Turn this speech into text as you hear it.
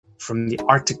from the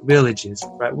Arctic villages,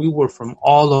 right? We were from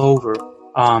all over,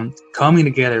 coming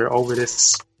together over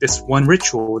this one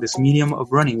ritual, this medium of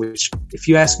running, which if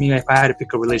you ask me if I had to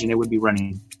pick a religion, it would be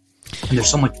running. And there's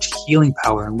so much healing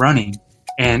power in running.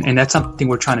 And that's something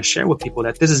we're trying to share with people,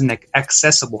 that this is an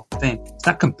accessible thing. It's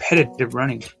not competitive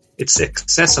running. It's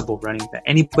accessible running, that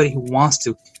anybody who wants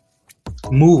to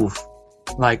move,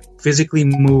 like physically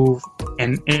move,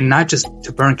 and not just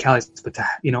to burn calories, but to,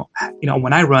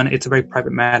 when I run, it's a very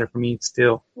private matter for me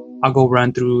still. I'll go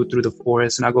run through the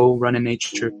forest, and I'll go run in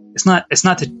nature. It's not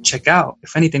to check out.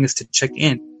 If anything, it's to check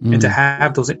in and to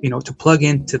have those, to plug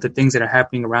into the things that are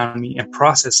happening around me and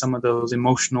process some of those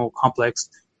emotional, complex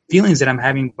feelings that I'm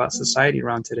having about society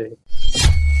around today.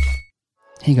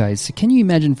 Hey guys, so can you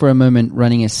imagine for a moment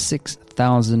running a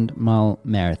 6,000 mile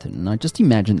marathon? Now just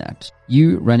imagine that.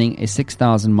 You running a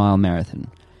 6,000 mile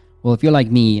marathon. Well, if you're like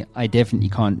me, I definitely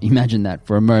can't imagine that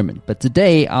for a moment. But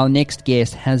today, our next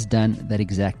guest has done that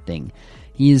exact thing.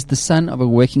 He is the son of a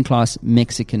working class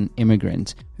Mexican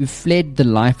immigrant who fled the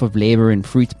life of labor in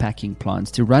fruit packing plants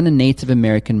to run a Native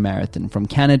American marathon from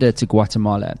Canada to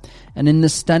Guatemala. And in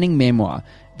this stunning memoir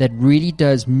that really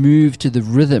does move to the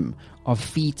rhythm of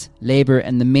feet, labor,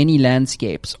 and the many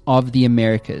landscapes of the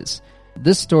Americas.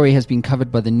 This story has been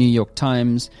covered by the New York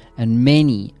Times and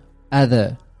many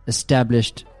other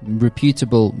established,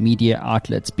 reputable media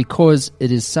outlets because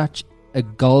it is such a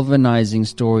galvanizing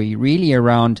story, really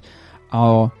around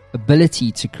our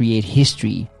ability to create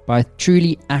history by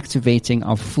truly activating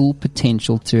our full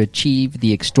potential to achieve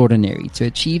the extraordinary, to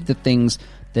achieve the things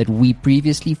that we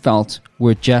previously felt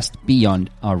were just beyond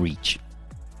our reach.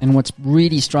 And what's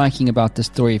really striking about this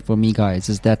story for me, guys,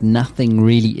 is that nothing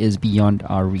really is beyond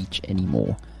our reach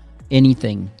anymore.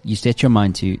 Anything you set your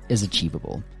mind to is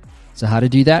achievable. So how to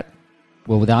do that?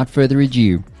 Well, without further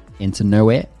ado, into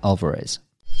Noé Álvarez.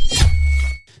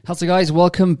 How's it, guys?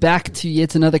 Welcome back to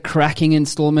yet another cracking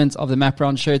installment of the Matt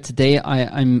Brown Show. Today,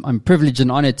 I'm privileged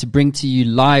and honored to bring to you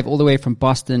live all the way from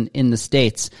Boston in the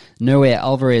States, Noé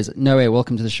Álvarez. Noé,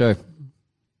 welcome to the show.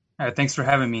 Thanks for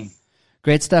having me.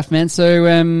 Great stuff, man. So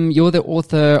you're the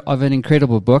author of an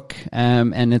incredible book,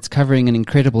 and it's covering an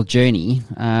incredible journey.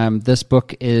 This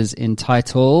book is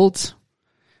entitled...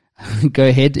 Go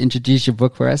ahead, introduce your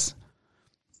book for us.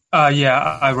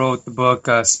 I wrote the book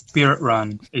Spirit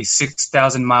Run, a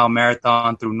 6,000-mile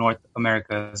marathon through North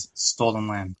America's stolen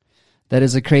land. That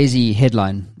is a crazy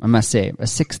headline, I must say. A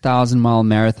 6,000-mile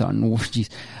marathon.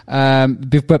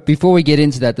 But before we get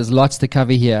into that, there's lots to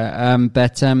cover here.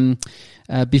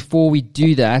 Before we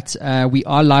do that, we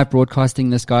are live broadcasting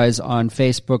this, guys, on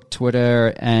Facebook,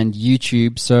 Twitter, and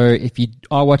YouTube. So if you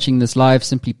are watching this live,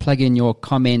 simply plug in your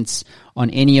comments on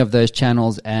any of those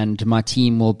channels, and my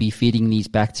team will be feeding these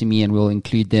back to me, and we'll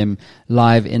include them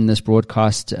live in this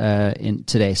broadcast in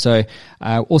today. So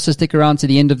also stick around to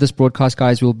the end of this broadcast,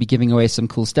 guys. We'll be giving away some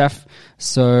cool stuff.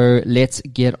 So let's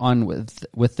get on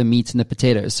with the meat and the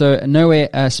potatoes. So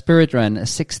Noé, Spirit Run, a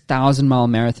 6,000-mile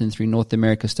marathon through North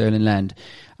America's stolen land.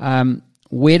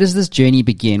 Where does this journey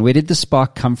begin? Where did the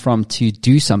spark come from to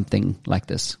do something like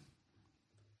this?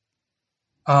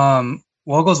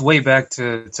 Well, it goes way back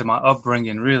to my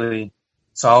upbringing, really.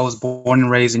 So I was born and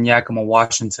raised in Yakima,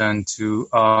 Washington,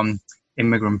 to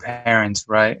immigrant parents,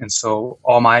 right? And so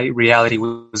all my reality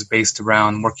was based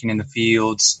around working in the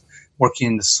fields, working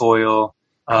in the soil,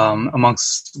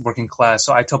 amongst working class.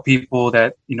 So I tell people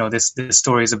that, this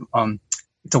story is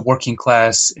it's a working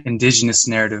class indigenous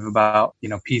narrative about,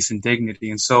 peace and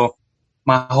dignity. And so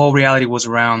my whole reality was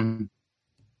around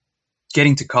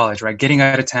getting to college, right? Getting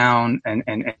out of town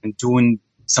and doing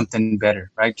something better,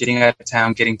 right? Getting out of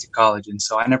town, getting to college. And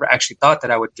so I never actually thought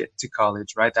that I would get to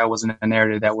college, right? That wasn't a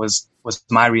narrative that was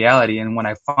my reality. And when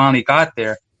I finally got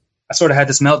there, I sort of had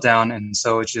this meltdown. And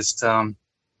so it's just, I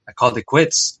called it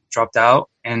quits, dropped out,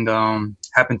 and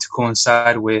happened to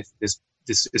coincide with this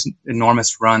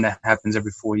enormous run that happens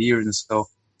every 4 years. And so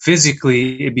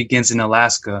physically it begins in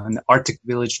Alaska, in the Arctic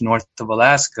village north of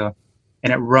Alaska.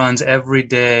 And it runs every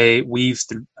day, weaves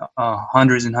through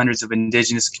hundreds and hundreds of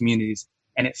indigenous communities,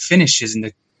 and it finishes in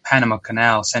the Panama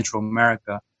Canal, Central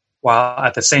America. While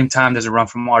at the same time, there's a run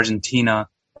from Argentina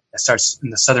that starts in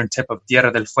the southern tip of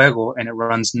Tierra del Fuego, and it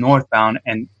runs northbound,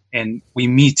 and we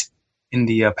meet in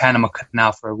the Panama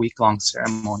Canal for a week-long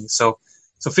ceremony. So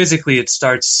physically, it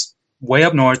starts way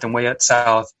up north and way up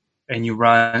south, and you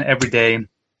run every day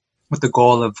with the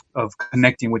goal of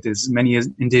connecting with as many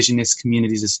indigenous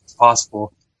communities as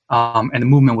possible. And the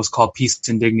movement was called Peace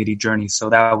and Dignity Journey. So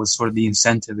that was sort of the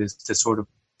incentive, is to sort of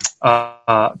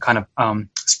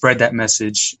spread that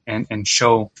message and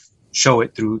show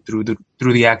it through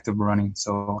the act of running.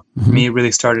 So for me, it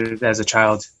really started as a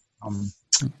child.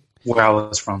 where I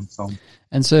was from. So.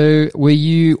 And so were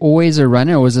you always a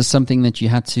runner, or was this something that you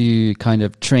had to kind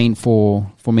of train for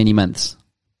many months?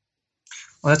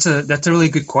 Well, that's a really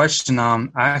good question. I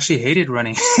actually hated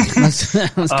running. I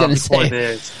was going to say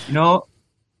this,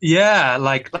 yeah,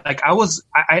 like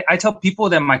I tell people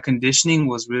that my conditioning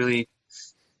was really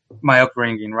my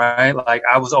upbringing, right? Like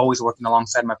I was always working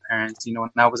alongside my parents. When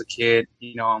I was a kid,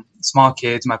 small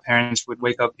kids, my parents would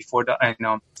wake up before the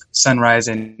sunrise,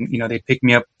 and they pick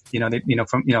me up. They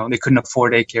couldn't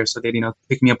afford daycare, so they'd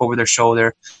pick me up over their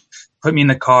shoulder, put me in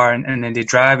the car, and then they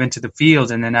drive into the fields,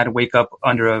 and then I'd wake up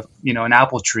under an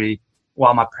apple tree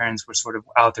while my parents were sort of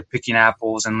out there picking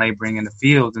apples and laboring in the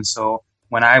field. And so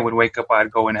when I would wake up, I'd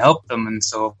go and help them. And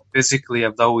so physically,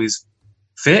 I've always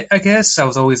fit, I guess. I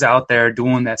was always out there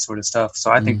doing that sort of stuff.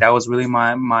 So I think that was really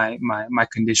my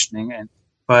conditioning.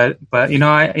 But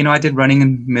I did running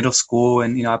in middle school,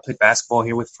 and I played basketball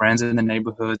here with friends in the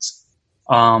neighborhoods.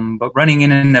 But running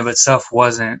in and of itself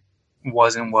wasn't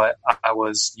what I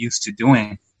was used to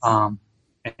doing.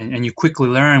 And you quickly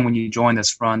learn when you join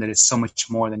this run that it's so much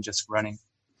more than just running.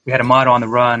 We had a motto on the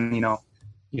run,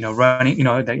 running,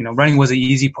 running was the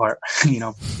easy part.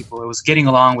 It was getting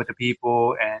along with the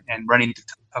people and running through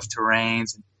tough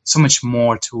terrains, and so much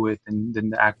more to it than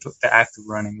the act of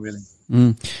running, really.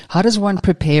 How does one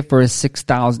prepare for a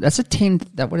 6,000? That's what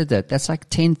is that? That's like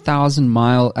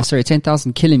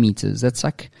 10,000 kilometers. That's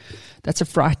a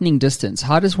frightening distance.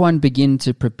 How does one begin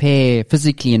to prepare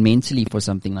physically and mentally for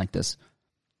something like this?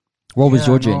 What was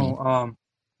your journey?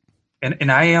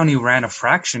 And I only ran a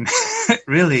fraction,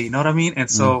 really, you know what I mean? And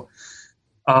so,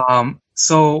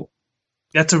 so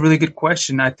that's a really good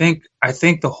question. I think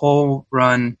the whole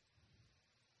run,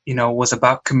 was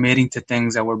about committing to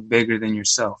things that were bigger than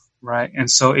yourself, right?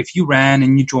 And so if you ran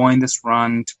and you joined this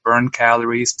run to burn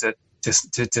calories, to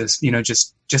just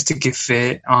to get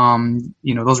fit,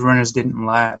 those runners didn't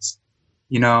last.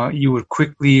 You were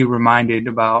quickly reminded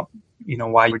about,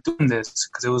 why you were doing this,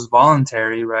 because it was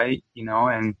voluntary, right?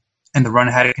 And the run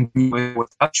had to continue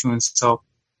without you. And so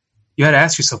you had to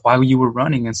ask yourself why you were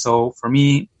running. And so for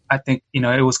me, I think,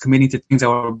 it was committing to things that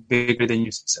were bigger than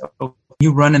yourself.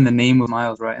 You run in the name of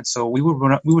miles, right? And so we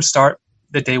would start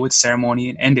the day with ceremony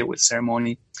and end it with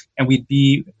ceremony. And we'd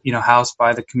be, housed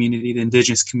by the community, the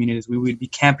indigenous communities. We would be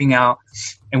camping out,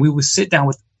 and we would sit down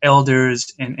with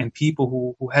elders and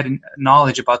people who had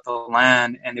knowledge about the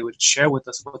land, and they would share with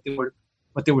us what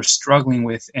they were struggling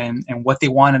with and what they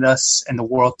wanted us and the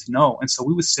world to know. And so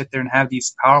we would sit there and have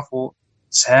these powerful,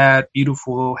 sad,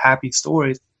 beautiful, happy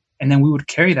stories. And then we would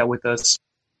carry that with us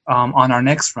on our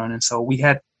next run. And so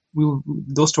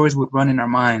those stories would run in our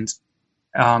minds.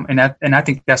 And I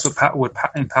think that's what would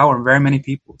empower very many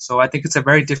people. So I think it's a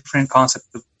very different concept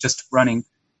of just running.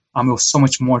 It was so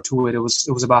much more to it. It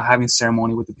was about having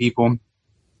ceremony with the people.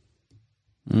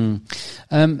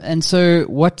 And so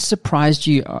what surprised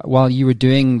you while you were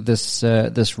doing this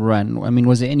run? I mean,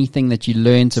 was there anything that you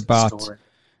learned about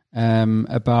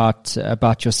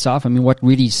yourself? I mean, what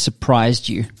really surprised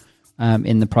you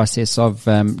in the process of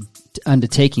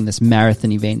undertaking this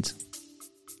marathon event?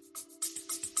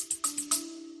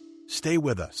 Stay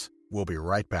with us. We'll be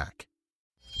right back.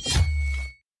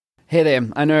 Hey there,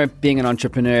 I know being an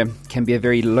entrepreneur can be a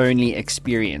very lonely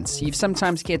experience. You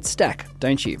sometimes get stuck,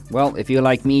 don't you? Well, if you're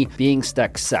like me, being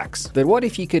stuck sucks. But what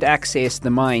if you could access the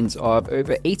minds of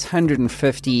over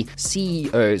 850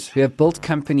 CEOs who have built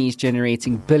companies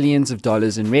generating billions of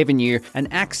dollars in revenue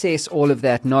and access all of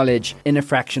that knowledge in a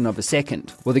fraction of a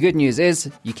second? Well, the good news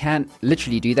is you can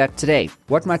literally do that today.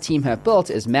 What my team have built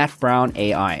is Matt Brown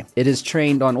AI. It is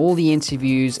trained on all the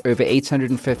interviews, over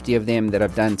 850 of them that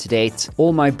I've done to date,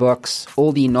 all my books,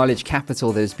 all the knowledge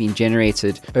capital that has been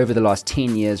generated over the last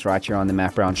 10 years right here on the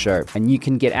Matt Brown Show. And you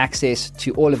can get access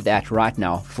to all of that right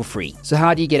now for free. So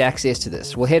how do you get access to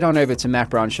this? Well, head on over to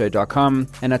mattbrownshow.com,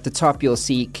 and at the top you'll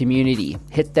see community.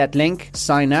 Hit that link,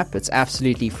 sign up, it's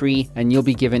absolutely free, and you'll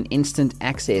be given instant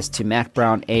access to Matt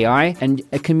Brown AI and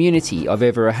a community of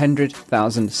over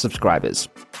 100,000 subscribers.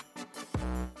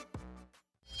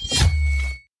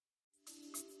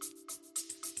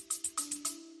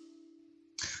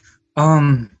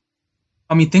 I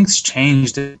mean, things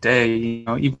changed today,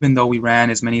 even though we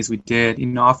ran as many as we did,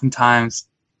 oftentimes,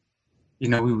 we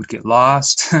would get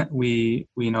lost. we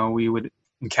would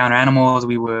encounter animals.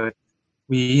 We wouldn't,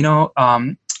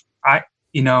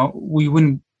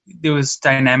 there was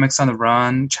dynamics on the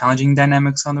run, challenging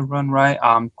dynamics on the run, right?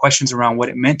 Questions around what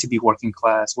it meant to be working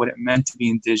class, what it meant to be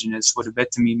indigenous, what it meant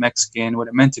to be Mexican, what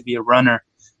it meant to be a runner.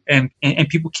 And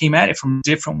people came at it from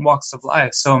different walks of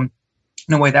life. So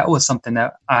in a way, that was something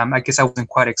that I guess I wasn't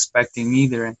quite expecting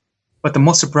either. But the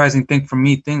most surprising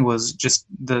thing was just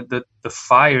the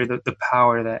fire, the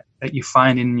power that you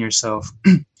find in yourself,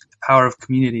 the power of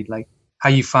community, like how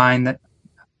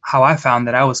I found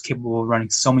that I was capable of running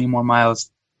so many more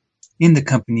miles in the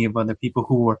company of other people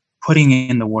who were putting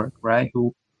in the work, right?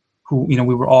 Who,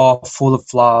 we were all full of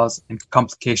flaws and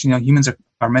complications. Humans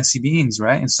are messy beings,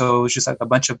 right? And so it was just like a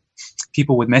bunch of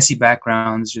people with messy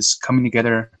backgrounds just coming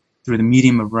together through the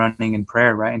medium of running and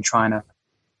prayer, right? And trying to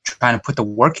put the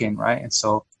work in, right? And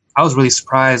so I was really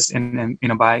surprised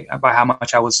by how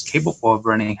much I was capable of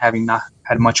running, having not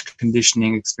had much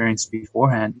conditioning experience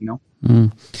beforehand,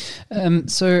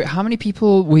 So how many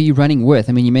people were you running with?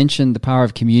 I mean, you mentioned the power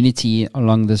of community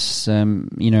along this, and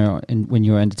when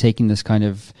you were undertaking this kind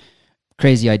of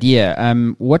crazy idea.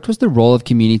 What was the role of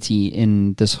community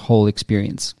in this whole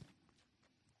experience?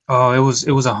 Oh, it was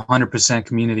 100%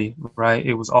 community, right?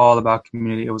 It was all about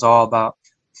community. It was all about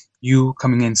you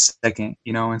coming in second,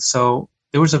 and so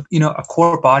there was a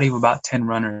core body of about 10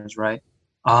 runners, right?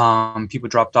 People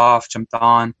dropped off, jumped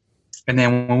on, and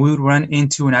then when we would run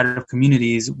into and out of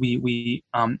communities, we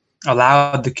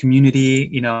allowed the community,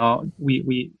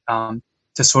 we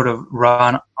to sort of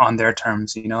run on their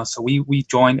terms, so we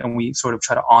joined and we sort of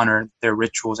try to honor their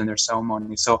rituals and their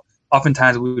ceremonies. So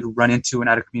oftentimes we would run into and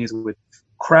out of communities with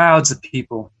crowds of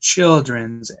people,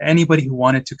 children, anybody who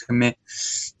wanted to commit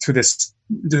to this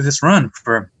run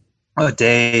for a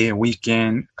day, a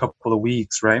weekend, a couple of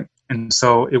weeks, right? And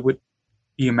so it would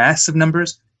be massive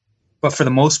numbers, but for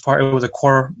the most part, it was a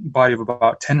core body of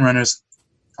about 10 runners,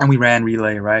 and we ran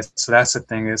relay, right? So that's the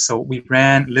thing is, so we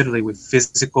ran literally with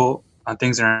physical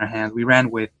things in our hands. We ran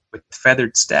with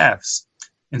feathered staffs.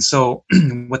 And so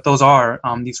what those are,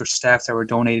 these were staffs that were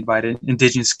donated by the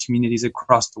indigenous communities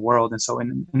across the world. And so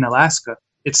in Alaska,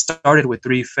 it started with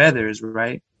 3 feathers,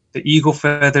 right? The eagle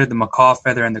feather, the macaw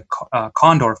feather, and the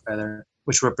condor feather,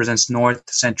 which represents North,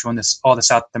 Central, and all the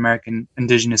South American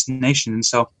indigenous nations. And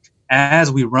so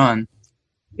as we run,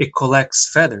 it collects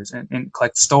feathers and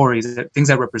collects stories, things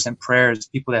that represent prayers,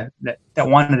 people that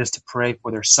wanted us to pray for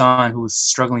their son who was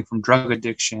struggling from drug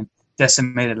addiction,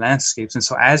 decimated landscapes. And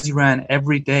so as you ran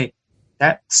every day,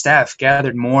 that staff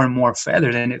gathered more and more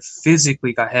feathers, and it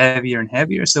physically got heavier and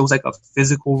heavier. So it was like a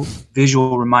physical,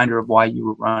 visual reminder of why you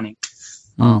were running.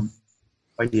 But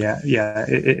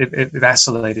it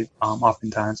vacillated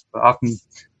oftentimes. But often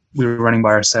we were running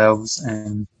by ourselves,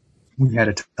 and we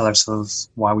had to tell ourselves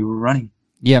why we were running.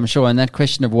 Yeah, I'm sure. And that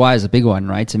question of why is a big one,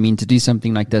 right? I mean, to do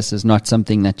something like this is not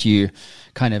something that you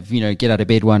kind of, get out of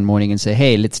bed one morning and say,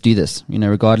 hey, let's do this,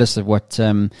 regardless of what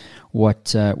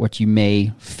you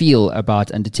may feel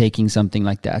about undertaking something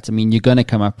like that. I mean, you're going to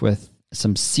come up with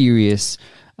some serious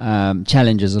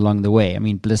challenges along the way. I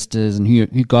mean, blisters and who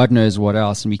God knows what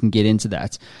else, and we can get into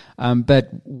that. But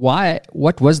why?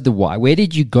 What was the why? Where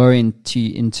did you go into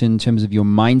in terms of your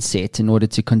mindset in order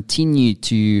to continue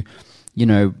to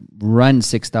run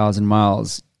 6,000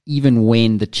 miles, even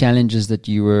when the challenges that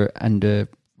you were under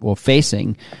or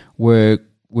facing were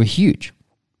huge?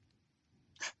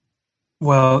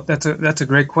 Well, that's a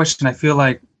great question. I feel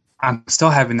like I'm still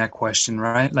having that question,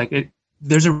 right? Like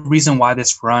there's a reason why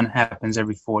this run happens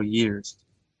every 4 years.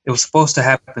 It was supposed to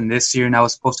happen this year, and I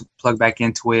was supposed to plug back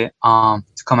into it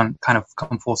to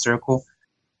come full circle.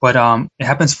 But it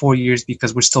happens 4 years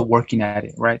because we're still working at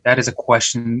it, right? That is a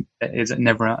question that is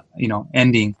never,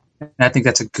 ending. And I think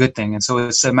that's a good thing. And so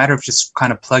it's a matter of just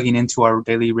kind of plugging into our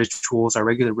daily rituals, our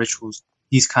regular rituals,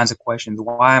 these kinds of questions.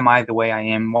 Why am I the way I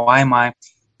am? Why am I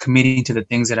committing to the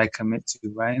things that I commit to,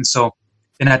 right? And so,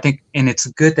 and I think, and it's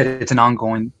good that it's an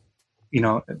ongoing,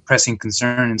 pressing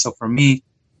concern. And so for me,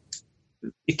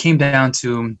 it came down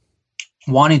to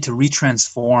wanting to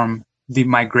retransform the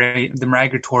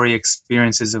migratory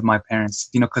experiences of my parents,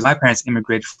 because my parents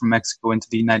immigrated from Mexico into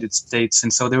the United States.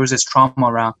 And so there was this trauma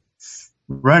around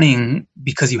running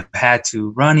because you had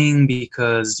to, running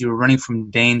because you were running from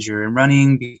danger, and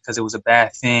running because it was a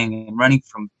bad thing, and running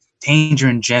from danger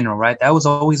in general, right? That was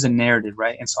always a narrative,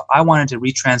 right? And so I wanted to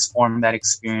retransform that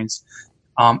experience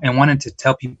and wanted to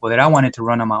tell people that I wanted to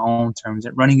run on my own terms,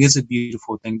 that running is a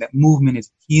beautiful thing, that movement is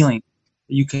healing,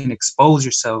 that you can expose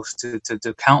yourself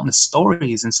to countless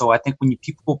stories. And so I think when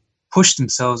people push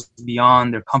themselves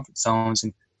beyond their comfort zones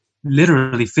and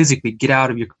literally physically get out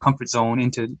of your comfort zone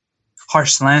into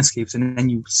harsh landscapes, and then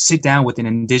you sit down with an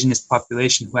indigenous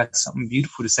population who has something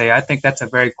beautiful to say, I think that's a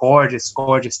very gorgeous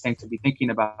thing to be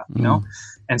thinking about,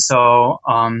 And so,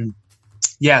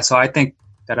 so I think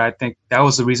that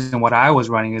was the reason what I was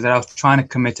running, is that I was trying to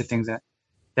commit to things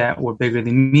that were bigger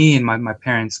than me. And my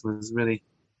parents was really,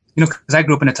 because I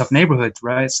grew up in a tough neighborhood,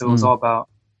 right? So it was all about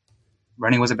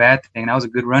running was a bad thing. And I was a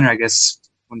good runner, I guess,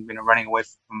 when running away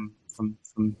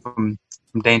from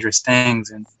dangerous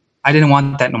things. And I didn't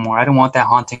want that no more. I didn't want that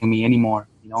haunting me anymore,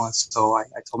 And so I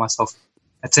told myself,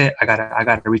 that's it. I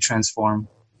gotta retransform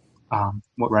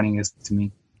what running is to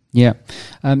me. Yeah.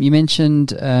 You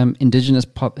mentioned indigenous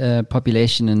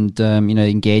population and,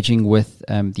 engaging with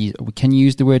these. Can you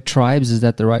use the word tribes? Is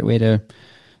that the right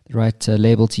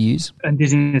label to use?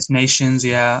 Indigenous nations,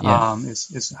 yeah.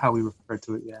 Is how we refer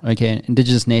to it, yeah. Okay,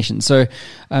 indigenous nations. So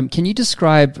can you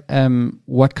describe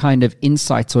what kind of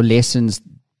insights or lessons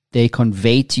they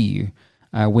convey to you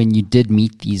when you did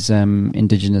meet these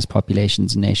indigenous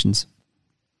populations and nations?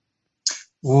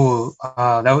 Oh,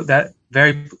 that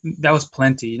was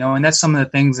plenty, and that's some of the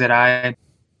things that I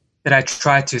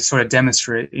try to sort of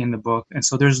demonstrate in the book. And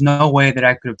so there's no way that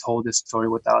I could have told this story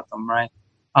without them, right?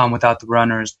 Without the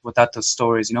runners, without those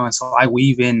stories, And so I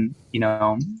weave in,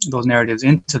 those narratives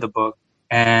into the book,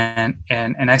 and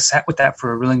I sat with that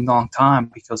for a really long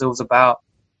time, because it was about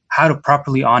how to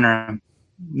properly honor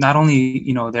not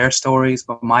only their stories,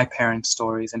 but my parents'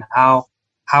 stories, and how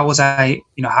was I,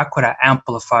 how could I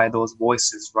amplify those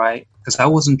voices, right? Because I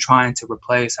wasn't trying to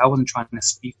replace, I wasn't trying to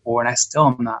speak for, and I still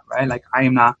am not, right? Like, I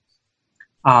am not.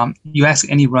 You ask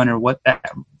any runner what that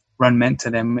run meant to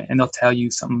them, and they'll tell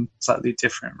you something slightly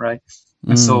different, right?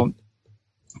 And so,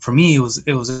 for me, it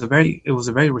was a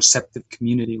very receptive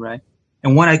community, right?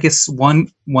 And one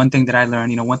thing that I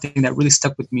learned, one thing that really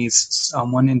stuck with me is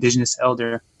one indigenous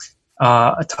elder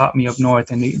taught me up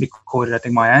north, and they quoted, I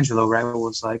think, Maya Angelou, right? It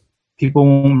was like, people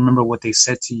won't remember what they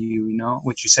said to you,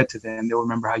 what you said to them. They'll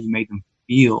remember how you made them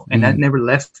feel. And that never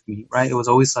left me, right? It was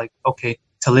always like, okay,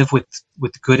 to live with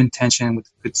good intention, with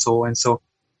good soul. And so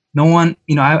no one,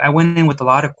 I went in with a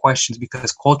lot of questions,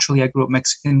 because culturally I grew up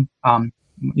Mexican,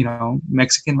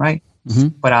 Mexican, right? Mm-hmm.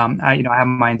 But I have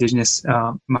my indigenous,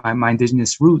 my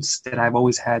indigenous roots that I've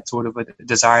always had sort of a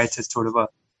desire to sort of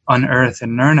unearth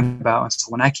and learn about. And so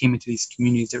when I came into these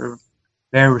communities, they were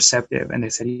very receptive, and they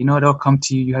said, it'll come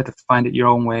to you. You have to find it your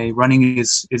own way. Running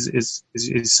is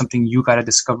something you got to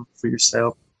discover for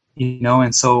yourself,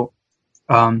 And so,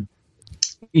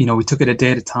 we took it a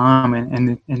day at a time,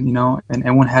 and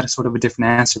everyone had a sort of a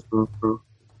different answer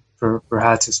for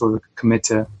how to sort of commit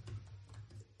to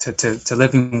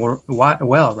living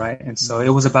well, right? And so it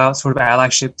was about sort of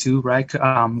allyship too, right?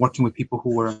 Working with people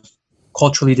who were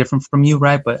culturally different from you,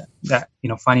 right? But that,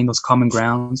 finding those common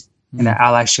grounds. And that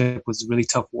allyship was really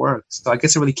tough work. So I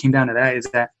guess it really came down to that, is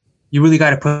that you really got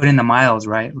to put in the miles,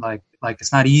 right? Like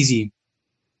it's not easy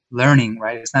learning,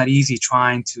 right? It's not easy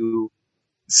trying to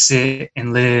sit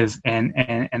and live and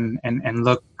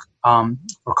look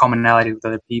for commonality with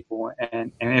other people.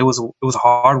 And it was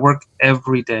hard work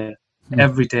every day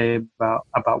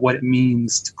about what it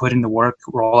means to put in the work,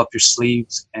 roll up your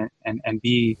sleeves, and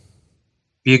be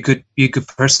a good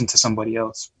person to somebody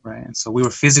else, right? And so we were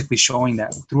physically showing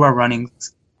that through our running,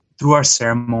 through our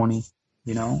ceremony,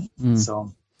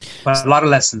 So, but a lot of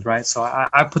lessons, right? So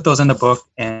I put those in the book,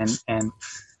 and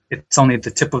it's only the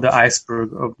tip of the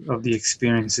iceberg of the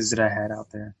experiences that I had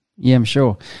out there. Yeah, I'm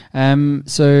sure.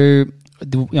 So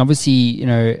obviously,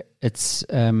 it's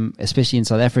especially in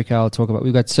South Africa. I'll talk about.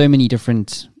 We've got so many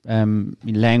different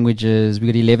languages.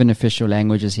 We've got 11 official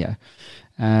languages here.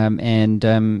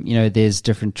 There's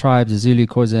different tribes, the Zulu,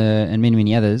 Xhosa, and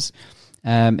many others.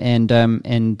 I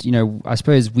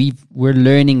suppose we're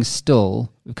learning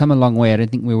still. We've come a long way. I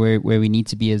don't think we're where we need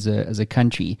to be as a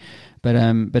country,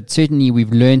 but certainly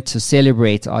we've learned to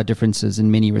celebrate our differences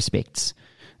in many respects.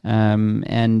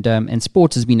 And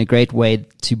sport has been a great way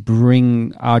to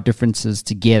bring our differences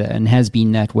together, and has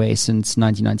been that way since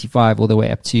 1995, all the way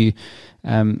up to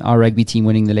our rugby team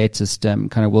winning the latest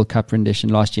kind of World Cup rendition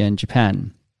last year in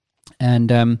Japan.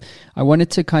 And I wanted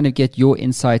to kind of get your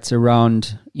insights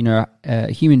around,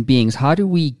 human beings. How do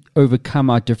we overcome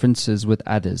our differences with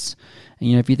others?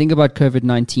 And, if you think about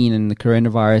COVID-19 and the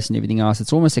coronavirus and everything else,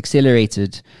 it's almost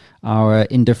accelerated our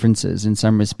indifferences in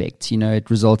some respects. It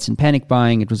results in panic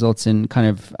buying. It results in kind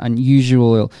of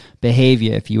unusual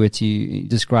behavior, if you were to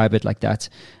describe it like that.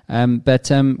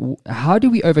 But how do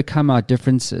we overcome our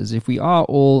differences if we are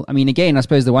all, again, I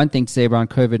suppose the one thing to say around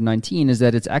COVID-19 is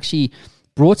that it's actually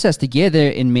brought us together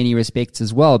in many respects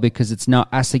as well, because it's now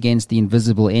us against the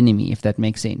invisible enemy, if that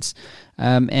makes sense.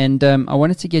 I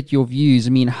wanted to get your views.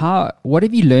 What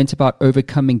have you learned about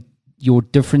overcoming your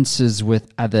differences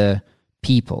with other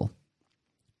people?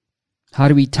 How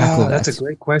do we tackle that? That's a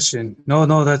great question. No,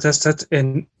 that's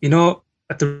and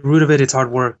at the root of it, it's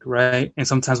hard work, right? And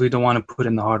sometimes we don't want to put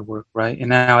in the hard work, right? And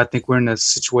now I think we're in a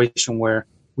situation where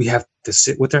we have to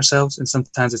sit with ourselves, and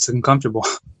sometimes it's uncomfortable,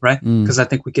 right? Because I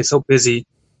think we get so busy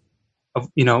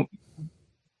in our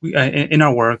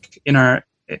work, in our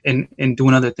and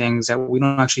doing other things, that we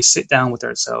don't actually sit down with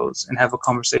ourselves and have a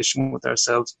conversation with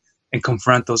ourselves and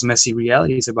confront those messy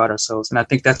realities about ourselves. And I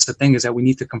think that's the thing, is that we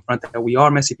need to confront that we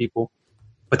are messy people,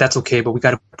 but that's okay. But we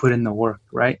got to put in the work,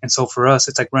 right? And so for us,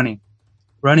 it's like running,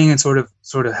 and sort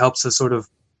of helps us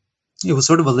it was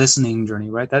sort of a listening journey,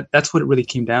 right? That's what it really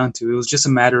came down to. It was just a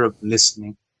matter of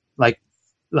listening, like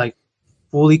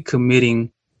fully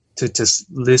committing to just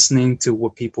listening to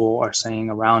what people are saying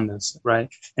around us, right?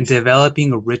 And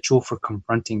developing a ritual for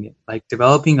confronting it, like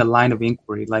developing a line of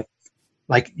inquiry, like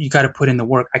you got to put in the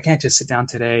work. I can't just sit down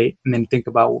today and then think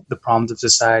about the problems of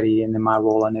society and then my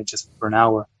role in it just for an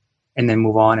hour and then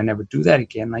move on and never do that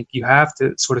again. Like, you have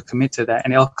to sort of commit to that,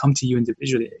 and it'll come to you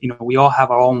individually. You know, we all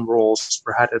have our own roles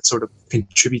for how to sort of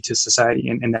contribute to society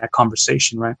and that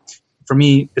conversation, right? For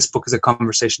me, this book is a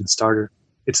conversation starter.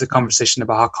 It's a conversation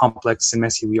about how complex and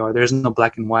messy we are. There's no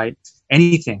black and white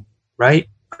anything, right?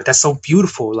 But that's so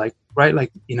beautiful. Like, right?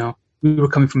 Like, you know, we were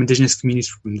coming from indigenous communities,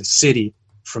 from the city,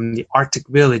 from the Arctic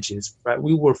villages, right?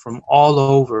 We were from all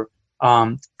over,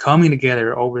 coming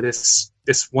together over this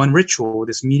one ritual,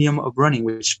 this medium of running,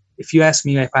 which, if you ask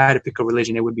me, if I had to pick a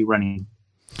religion, it would be running.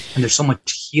 And there's so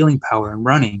much healing power in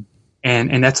running.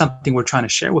 And that's something we're trying to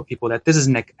share with people, that this is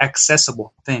an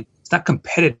accessible thing. It's not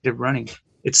competitive running.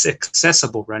 It's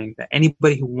accessible running, that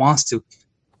anybody who wants to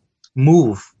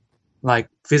move, like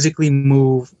physically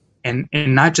move, and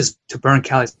not just to burn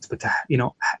calories, but to, you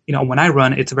know, when I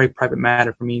run, it's a very private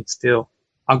matter for me still.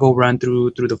 I'll go run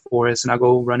through the forest, and I'll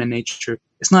go run in nature.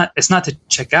 It's not to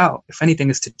check out. If anything,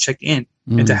 it's to check in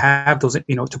and to have those,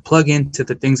 you know, to plug into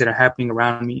the things that are happening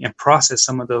around me and process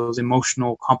some of those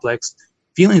emotional, complex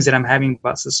feelings that I'm having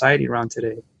about society around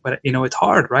today. But, you know, it's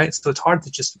hard, right? So it's hard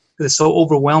to just, because it's so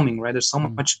overwhelming, right? There's so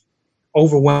much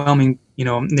overwhelming, you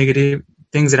know, negative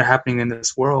things that are happening in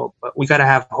this world. But we got to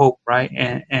have hope, right?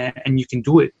 And you can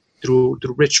do it through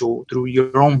ritual, through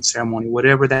your own ceremony,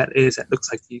 whatever that is that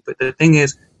looks like to you. But the thing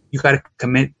is, you got to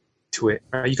commit to it,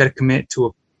 right? You got to commit to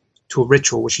a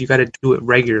ritual, which you got to do it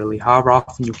regularly, however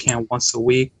often you can, once a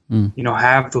week. You know,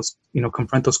 have those, you know,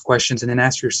 confront those questions, and then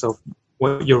ask yourself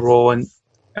what your role in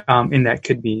that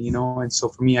could be, you know. And so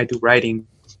for me, I do writing.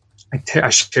 I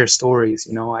share stories,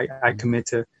 you know. I commit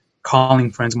to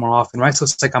calling friends more often, right? So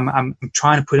it's like I'm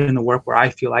trying to put in the work where I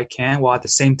feel I can, while at the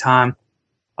same time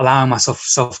allowing myself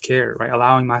self-care, right?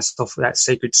 Allowing myself that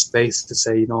sacred space to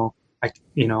say, to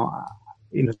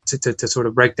sort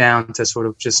of break down, to sort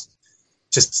of just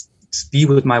be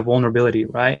with my vulnerability,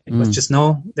 right? But just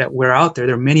know that we're out there.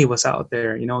 There are many of us out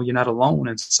there, you know, you're not alone.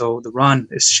 And so the run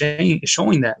is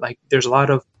showing that, like, there's a lot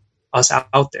of us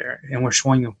out there, and we're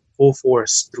showing a full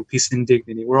force through peace and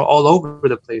dignity. We're all over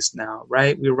the place now,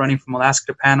 right? We're running from Alaska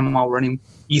to Panama, we're running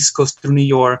East Coast through New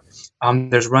York.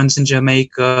 There's runs in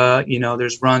Jamaica, you know,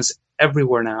 there's runs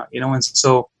everywhere now, you know. And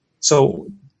so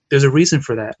there's a reason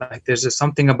for that. Like, there's just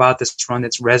something about this run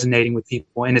that's resonating with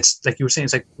people. And it's like you were saying,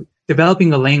 it's like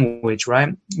developing a language,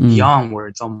 right? Beyond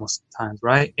words almost times,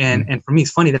 right? And for me,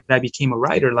 it's funny that I became a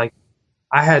writer. Like,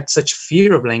 I had such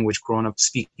fear of language growing up,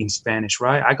 speaking Spanish,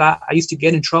 right? I used to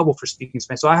get in trouble for speaking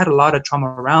Spanish. So I had a lot of trauma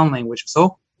around language.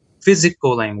 So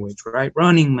physical language, right?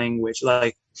 Running language,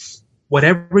 like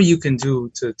whatever you can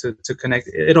do to connect,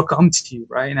 it'll come to you,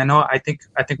 right? And I think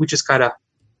we just gotta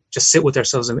just sit with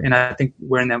ourselves. And I think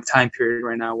we're in that time period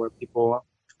right now where people are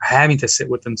having to sit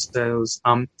with themselves.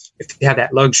 If they have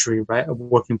that luxury, right, of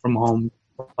working from home,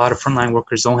 a lot of frontline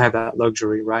workers don't have that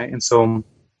luxury, right? And so,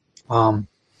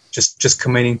 just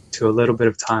committing to a little bit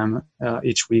of time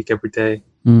each week, every day,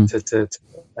 to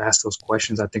ask those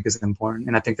questions, I think is important.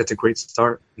 And I think that's a great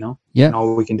start, you know? Yeah. And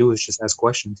all we can do is just ask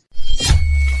questions.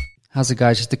 How's it,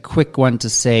 guys? Just a quick one to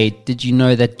say, did you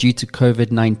know that due to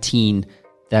COVID-19,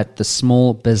 that the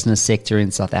small business sector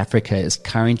in South Africa is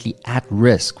currently at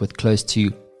risk, with close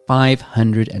to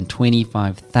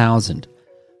 525,000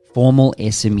 formal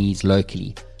SMEs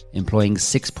locally, employing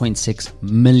 6.6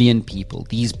 million people?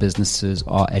 These businesses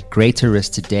are at greater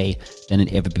risk today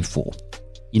than ever before.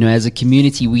 You know, as a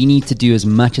community, we need to do as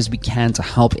much as we can to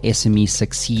help SMEs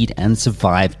succeed and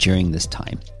survive during this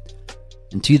time.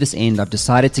 And to this end, I've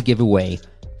decided to give away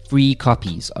free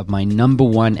copies of my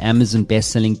 #1 Amazon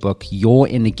best-selling book, You're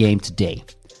in the Game Today,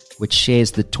 which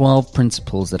shares the 12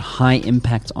 principles that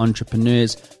high-impact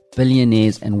entrepreneurs,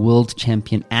 billionaires, and world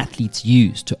champion athletes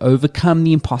use to overcome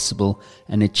the impossible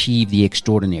and achieve the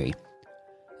extraordinary.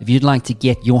 If you'd like to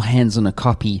get your hands on a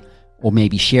copy, or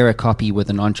maybe share a copy with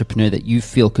an entrepreneur that you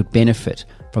feel could benefit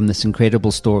from this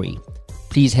incredible story,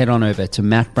 please head on over to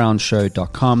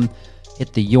mattbrownshow.com,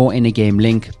 hit the You're in a Game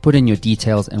link, put in your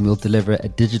details, and we'll deliver a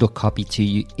digital copy to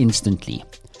you instantly.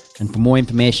 And for more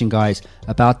information, guys,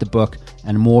 about the book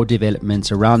and more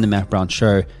developments around the Matt Brown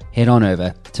Show, head on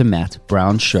over to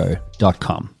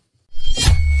mattbrownshow.com.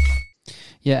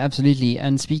 Yeah, absolutely.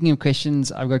 And speaking of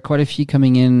questions, I've got quite a few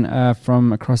coming in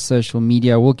from across social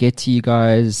media. We'll get to you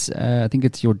guys. I think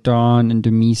it's Jordan and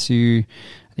Demisu.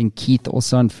 I think Keith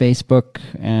also on Facebook.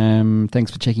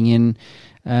 Thanks for checking in.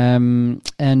 I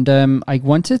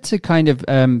wanted to kind of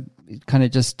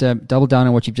just double down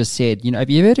on what you've just said. You know, have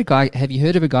you heard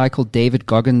of a guy called David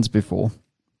Goggins before?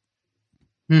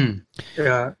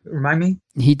 Remind me.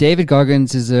 David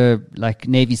Goggins is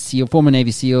former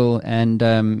Navy SEAL,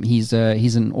 and he's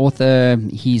an author.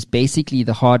 He's basically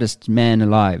the hardest man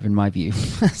alive, in my view.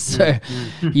 So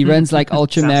he runs like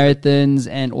ultra marathons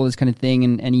and all this kind of thing,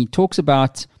 and he talks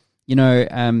about, you know,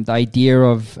 the idea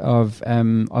of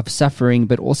suffering,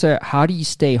 but also how do you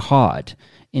stay hard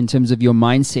in terms of your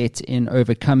mindset in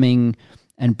overcoming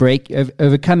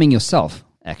yourself,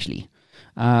 actually.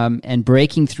 And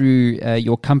breaking through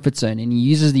your comfort zone. And he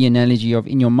uses the analogy of,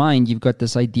 in your mind, you've got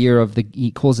this idea of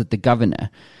he calls it the governor.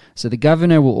 So the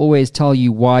governor will always tell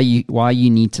you why you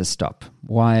need to stop,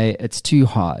 why it's too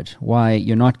hard, why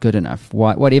you're not good enough,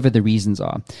 whatever the reasons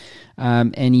are.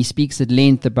 And he speaks at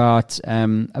length about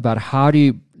how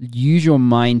to use your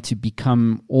mind to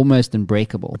become almost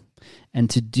unbreakable and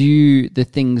to do the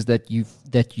things that you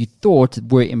thought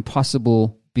were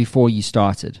impossible before you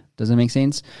started. Does that make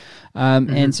sense?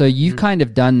 And so you've kind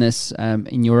of done this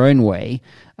in your own way.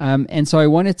 And so I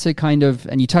wanted to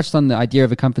and you touched on the idea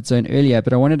of a comfort zone earlier,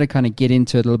 but I wanted to kind of get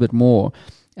into it a little bit more.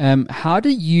 How do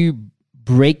you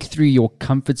break through your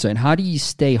comfort zone? How do you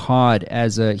stay hard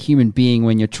as a human being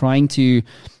when you're trying to,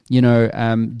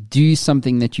 do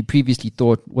something that you previously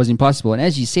thought was impossible? And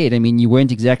as you said, I mean, you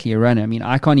weren't exactly a runner. I mean,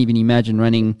 I can't even imagine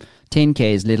running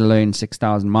 10Ks, let alone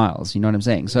 6,000 miles. You know what I'm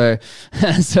saying? So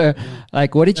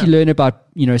like, what did you learn about,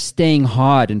 staying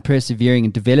hard and persevering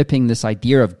and developing this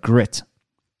idea of grit?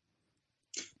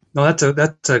 No,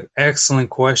 that's an excellent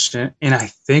question. And I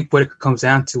think what it comes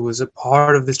down to was a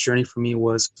part of this journey for me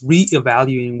was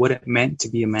reevaluating what it meant to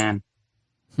be a man,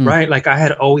 right? Like I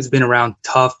had always been around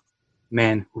tough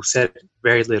men who said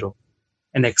very little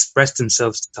and expressed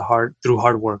themselves through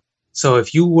hard work. So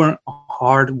if you weren't a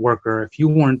hard worker, if you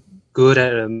weren't good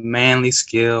at a manly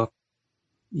skill,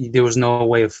 there was no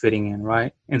way of fitting in,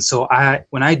 right? And so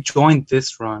when I joined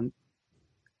this run,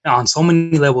 on so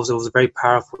many levels, it was very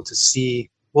powerful to see.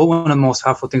 Well, one of the most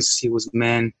powerful things to see was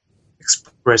men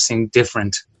expressing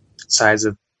different sides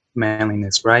of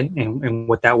manliness, right? And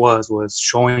what that was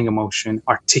showing emotion,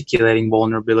 articulating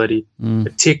vulnerability,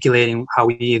 articulating how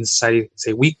we in society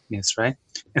say weakness, right?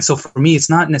 And so for me, it's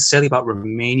not necessarily about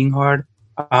remaining hard.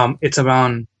 It's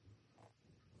around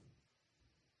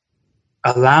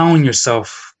allowing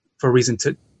yourself for a reason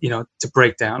to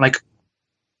break down.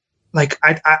 Like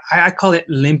I call it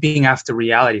limping after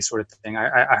reality sort of thing.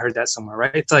 I heard that somewhere,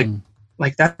 right? It's like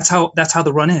that's how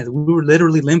the run is. We were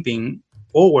literally limping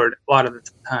forward a lot of the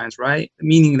times, right?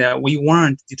 Meaning that we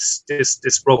weren't this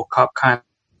RoboCop kind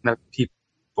of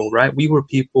people, right? We were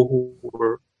people who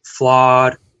were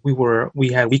flawed. We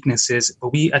had weaknesses,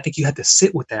 but I think you had to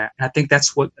sit with that. And I think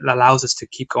that's what allows us to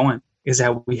keep going, is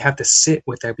that we have to sit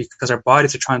with that because our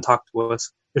bodies are trying to talk to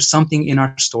us. There's something in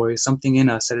our story, something in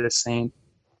us that is saying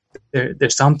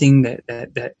there's something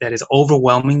that is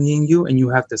overwhelming in you, and you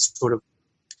have to sort of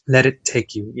let it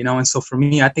take you, And so for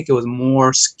me, I think it was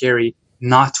more scary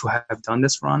not to have done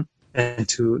this run than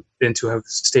to have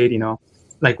stayed,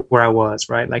 like where I was,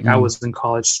 right? Like I was in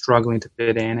college struggling to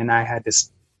fit in, and I had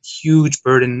this huge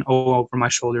burden over my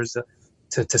shoulders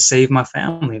to save my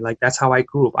family. Like that's how I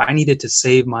grew up. I needed to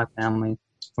save my family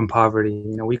from poverty.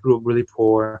 We grew up really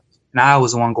poor, and I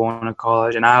was the one going to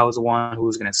college, and I was the one who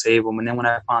was going to save them. And then when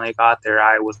I finally got there,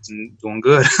 I wasn't doing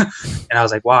good. And I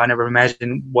was like, wow, I never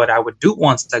imagined what I would do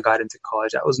once I got into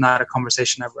college. That was not a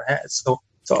conversation I ever had. So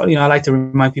I like to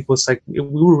remind people, it's like we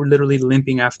were literally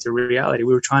limping after reality.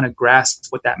 We were trying to grasp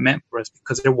what that meant for us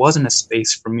because there wasn't a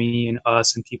space for me and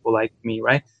us and people like me,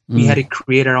 right? We had to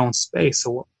create our own space.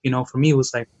 So, for me, it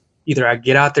was like either I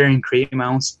get out there and create my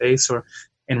own space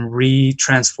and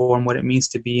re-transform what it means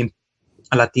to be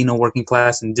a Latino working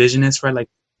class indigenous, right? Like,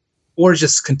 or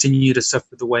just continue to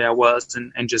suffer the way I was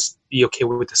and just be okay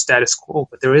with the status quo.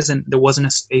 But there wasn't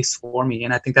a space for me.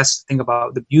 And I think that's the thing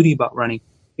about the beauty about running.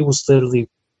 It was literally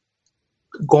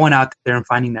going out there and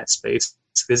finding that space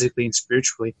physically and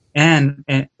spiritually and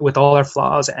with all our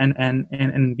flaws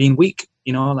and being weak,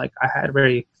 like I had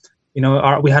we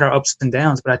had our ups and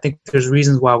downs, but I think there's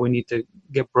reasons why we need to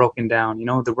get broken down.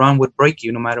 The run would break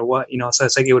you no matter what, so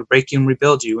it's like it would break you and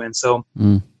rebuild you. And so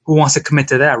who wants to commit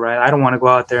to that, right? I don't want to go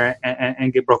out there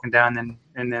and get broken down and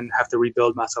and then have to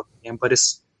rebuild myself again. But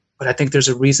I think there's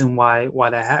a reason why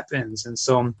that happens. And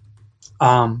so,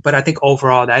 but I think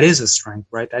overall that is a strength,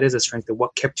 right? That is a strength. That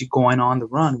what kept you going on the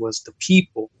run was the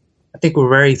people. I think we're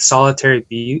very solitary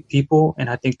people, and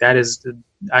I think that is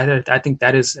I think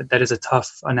that is a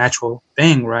tough, a natural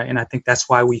thing, right? And I think that's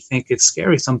why we think it's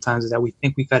scary sometimes, is that we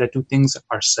think we got to do things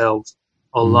ourselves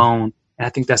alone. And I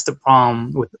think that's the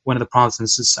problem with one of the problems in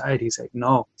society. Is like,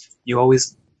 no, you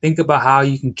always think about how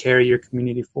you can carry your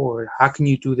community forward. How can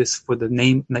you do this for the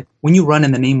name? Like when you run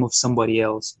in the name of somebody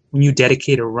else, when you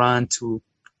dedicate a run to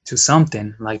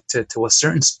something, like to a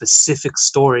certain specific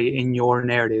story in your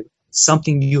narrative,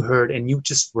 something you heard, and you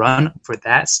just run for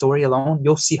that story alone,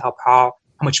 you'll see how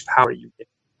much power you get.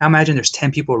 Now imagine there's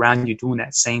 10 people around you doing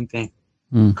that same thing,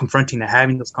 confronting that,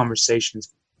 having those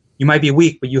conversations. You might be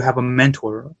weak, but you have a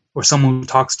mentor or someone who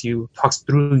talks to you, talks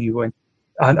through you, and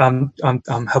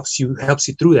helps you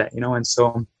through that, you know. And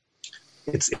so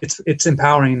it's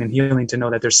empowering and healing to know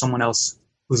that there's someone else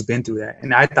who's been through that.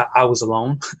 And I thought I was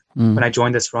alone when I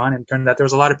joined this run, and it turned out there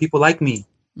was a lot of people like me.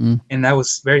 And that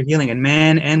was very healing, and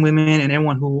men and women and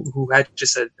everyone who had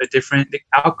just a different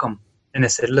outcome. And they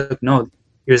said, look, no,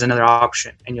 here's another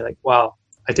option. And you're like, wow,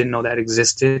 I didn't know that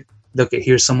existed. Look,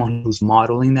 here's someone who's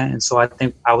modeling that. And so I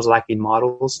think I was lacking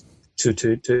models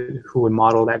to who would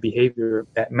model that behavior,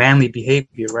 that manly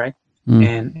behavior, right?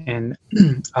 And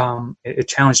it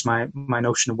challenged my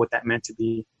notion of what that meant to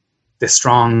be the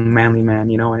strong, manly man,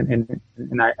 you know. And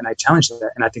I challenged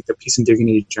that. And I think the Peace and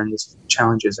Dignity journey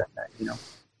challenges that, you know.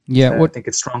 Yeah, I think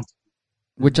it's strong.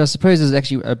 Which I suppose is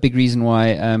actually a big reason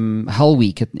why Hell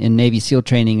Week in Navy SEAL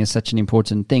training is such an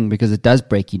important thing, because it does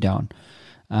break you down.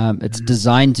 It's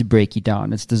designed to break you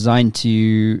down. It's designed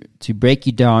to break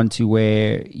you down to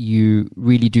where you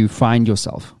really do find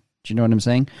yourself. Do you know what I'm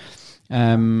saying?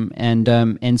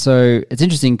 And so it's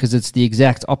interesting because it's the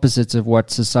exact opposite of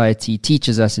what society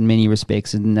teaches us in many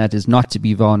respects, and that is not to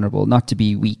be vulnerable, not to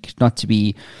be weak, not to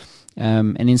be,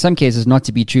 and in some cases not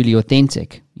to be truly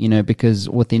authentic, you know, because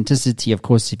authenticity, of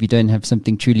course, if you don't have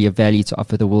something truly of value to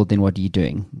offer the world, then what are you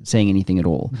doing? Saying anything at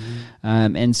all?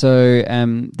 And so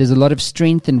there's a lot of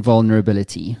strength in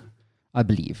vulnerability, I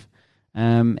believe.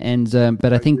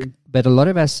 But I think, but a lot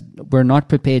of us, we're not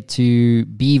prepared to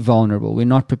be vulnerable. We're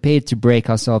not prepared to break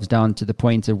ourselves down to the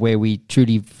point of where we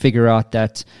truly figure out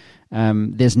that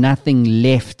there's nothing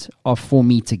left for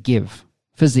me to give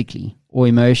physically or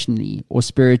emotionally or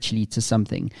spiritually to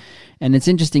something. And it's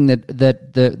interesting that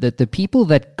the people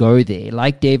that go there,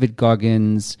 like David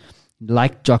Goggins,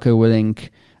 like Jocko Willink,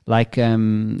 like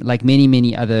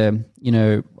many other, you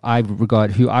know,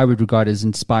 who I would regard as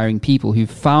inspiring people who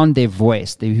found their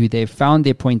voice, who they've found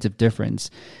their point of difference,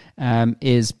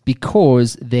 is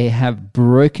because they have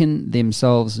broken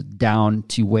themselves down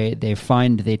to where they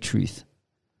find their truth,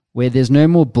 where there's no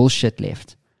more bullshit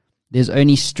left. There's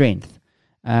only strength,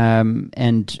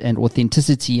 and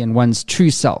authenticity and one's true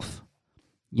self,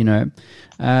 you know.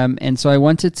 And so I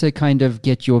wanted to kind of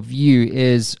get your view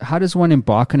is, how does one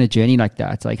embark on a journey like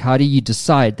that? Like, how do you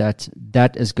decide that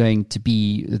that is going to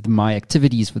be my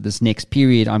activities for this next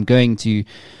period? I'm going to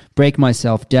break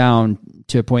myself down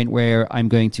to a point where I'm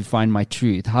going to find my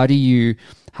truth. How do you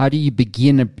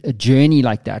begin a journey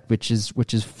like that, which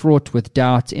is fraught with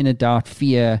doubt, inner doubt,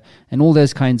 fear, and all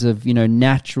those kinds of, you know,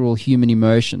 natural human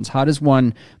emotions? How does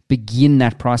one begin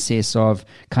that process of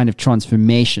kind of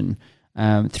transformation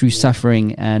through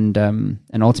suffering and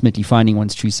ultimately finding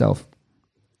one's true self?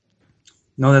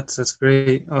 No, that's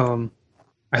great.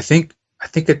 I think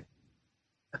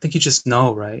you just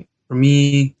know, right? For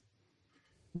me,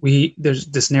 there's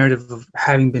this narrative of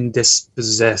having been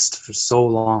dispossessed for so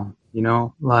long, you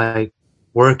know, like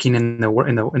working in the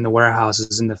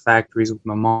warehouses, in the factories with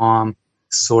my mom,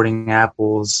 sorting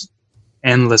apples,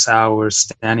 endless hours,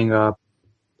 standing up,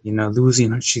 you know,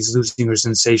 she's losing her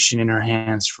sensation in her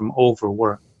hands from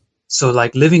overwork. So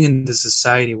like living in this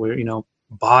society where, you know,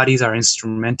 bodies are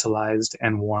instrumentalized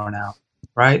and worn out,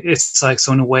 right? It's like,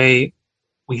 so in a way,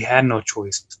 we had no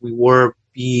choice. We were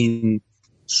being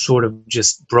sort of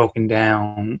just broken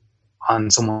down on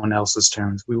someone else's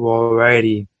terms. We were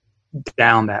already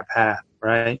down that path,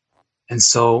 right? And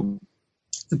so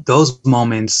those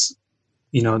moments,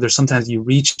 you know, there's sometimes you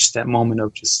reach that moment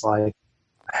of just like,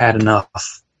 I had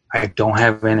enough. I don't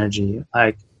have energy.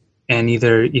 Like, and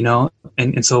either, you know,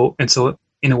 and so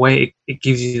in a way it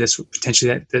gives you this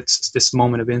potentially that's this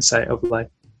moment of insight of like,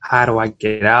 how do I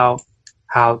get out?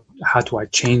 How do I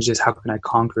change this? How can I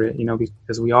conquer it? You know,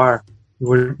 because we are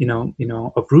we're,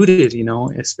 uprooted,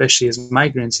 especially as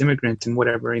migrants, immigrants, and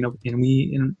whatever, and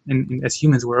we, as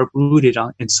humans, we're uprooted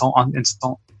in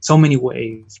so many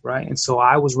ways, right? And so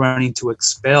I was running to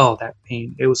expel that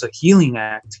pain. It was a healing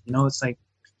act, it's like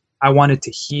I wanted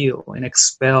to heal and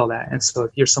expel that. And so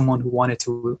if you're someone who wants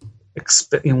to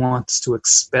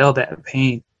expel that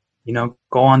pain, go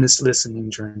on this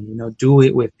listening journey, do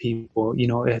it with people,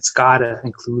 it's gotta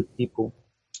include people,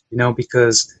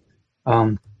 because,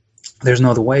 there's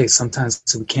no other way. Sometimes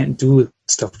we can't do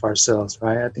stuff for ourselves,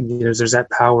 right? I think there's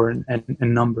that power in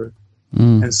number.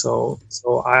 And so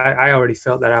I already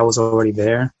felt that I was already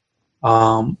there.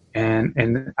 And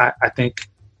I think,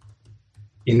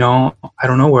 I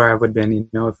don't know where I would have been,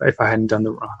 if I hadn't done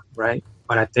the run, right?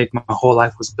 But I think my whole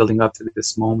life was building up to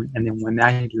this moment. And then when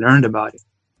I learned about it,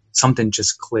 something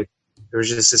just clicked. There was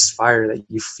just this fire that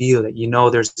you feel, that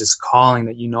there's this calling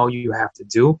that you have to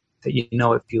do, that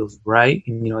it feels right,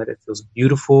 and that it feels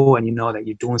beautiful, and that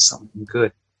you're doing something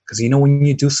good. Because when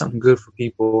you do something good for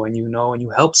people, and and you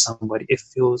help somebody, it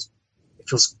feels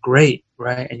great,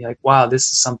 right? And you're like, wow,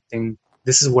 this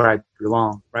is where I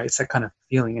belong, right? It's that kind of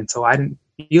feeling. And so I didn't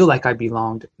feel like I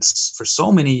belonged for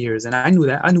so many years, and I knew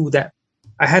that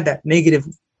I had that negative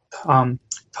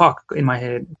talk in my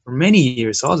head for many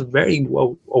years. So I was very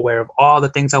well aware of all the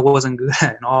things I wasn't good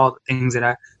at, and all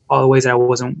the ways that I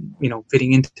wasn't,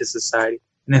 fitting into society.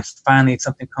 And then finally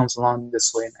something comes along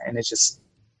this way, and it just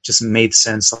made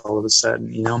sense all of a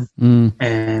sudden,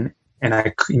 and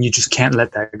you just can't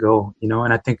let that go,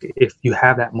 and I think if you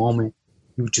have that moment,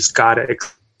 you just gotta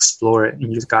explore it, and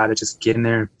you just gotta just get in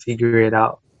there and figure it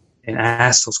out and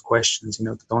ask those questions.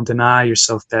 Don't deny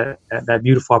yourself that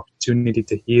beautiful opportunity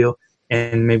to heal,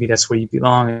 and maybe that's where you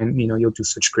belong, and you'll do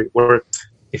such great work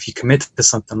if you commit to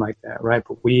something like that, right?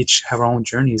 But we each have our own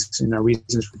journeys and our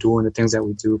reasons for doing the things that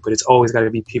we do, but it's always got to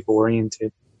be people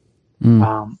oriented.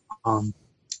 Because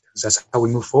that's how we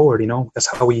move forward, that's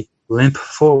how we limp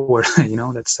forward.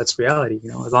 That's reality,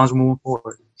 as long as we're moving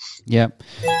forward. Yeah.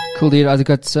 Cool, dude. I've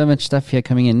got so much stuff here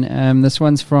coming in. This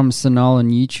one's from Sanal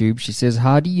on YouTube. She says,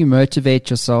 how do you motivate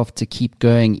yourself to keep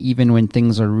going even when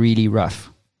things are really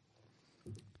rough?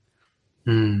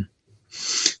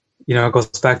 It goes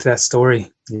back to that story,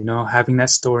 having that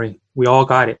story. We all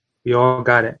got it. We all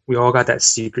got that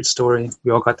secret story.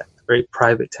 We all got that very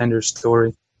private, tender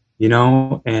story,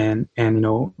 and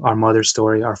our mother's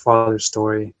story, our father's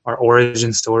story, our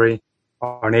origin story,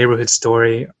 our neighborhood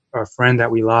story, our friend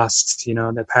that we lost,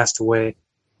 that passed away.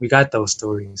 We got those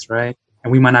stories, right?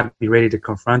 And we might not be ready to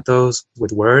confront those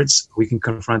with words. We can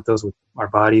confront those with our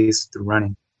bodies through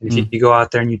running. And if you go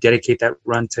out there and you dedicate that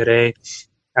run today,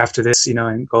 after this,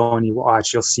 and go and you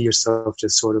watch, you'll see yourself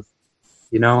just sort of,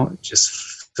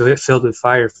 just filled with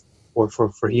fire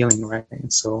for healing, right?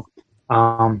 And so,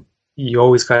 you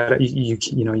always gotta,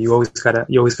 you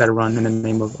always gotta run in the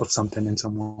name of something and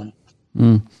someone.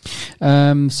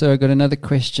 So I got another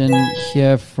question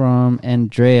here from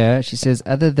Andrea. She says,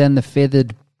 other than the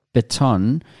feathered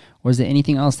baton, was there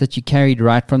anything else that you carried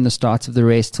right from the start of the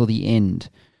race till the end?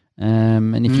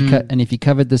 And if you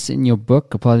covered this in your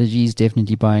book, apologies,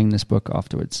 definitely buying this book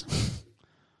afterwards.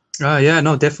 Yeah,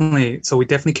 no, definitely. So we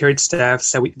definitely carried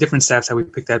different staffs that we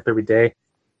picked up every day.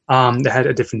 That had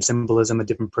a different symbolism, a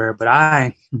different prayer. But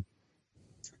I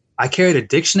carried a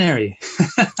dictionary.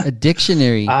 A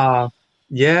dictionary?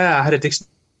 Yeah, I had a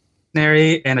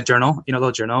dictionary and a journal, a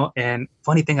little journal. And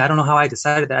funny thing, I don't know how I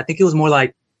decided that. I think it was more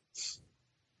like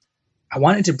I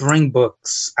wanted to bring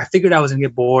books. I figured I was going to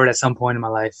get bored at some point in my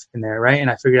life in there, right? And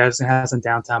I figured I was going to have some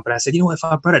downtime. But I said, if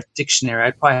I brought a dictionary,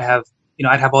 I'd probably have,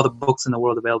 I'd have all the books in the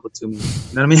world available to me.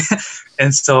 You know what I mean?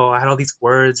 And so I had all these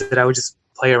words that I would just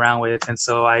play around with. And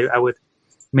so I would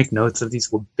make notes of these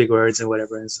big words and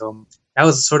whatever. And so that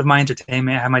was sort of my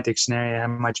entertainment. I had my dictionary, I had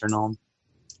my journal.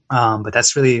 But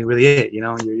that's really, really it,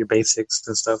 your basics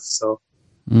and stuff. So,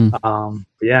 but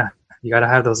yeah, you got to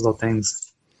have those little things.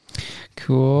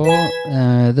 Cool.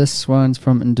 This one's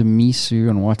from Ndemisu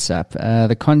on WhatsApp.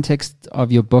 The context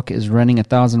of your book is running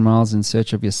 1,000 miles in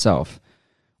search of yourself,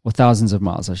 or thousands of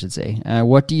miles, I should say.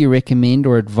 What do you recommend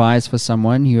or advise for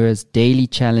someone who has daily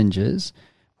challenges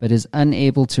but is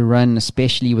unable to run,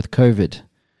 especially with COVID?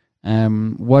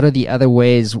 What are the other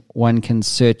ways one can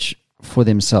search for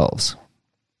themselves?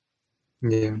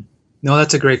 Yeah, no,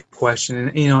 that's a great question.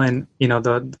 And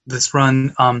this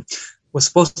run was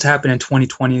supposed to happen in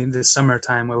 2020, this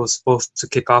summertime. It was supposed to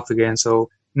kick off again. So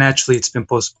naturally, it's been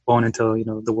postponed until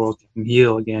the world can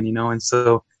heal again. And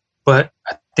so, but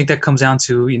I think that comes down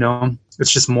to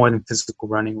it's just more than physical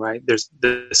running, right? There's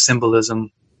the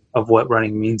symbolism of what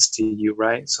running means to you,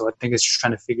 right? So I think it's just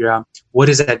trying to figure out what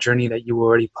is that journey that you were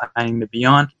already planning to be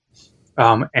on.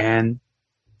 and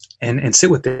sit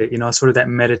with it, sort of that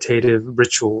meditative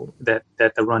ritual that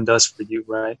the run does for you,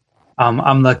 right?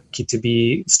 I'm lucky to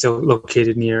be still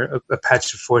located near a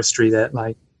patch of forestry that,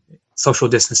 like, social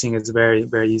distancing is very,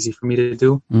 very easy for me to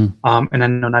do. And I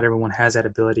know not everyone has that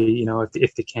ability,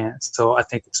 if they can't. So I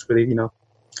think it's really,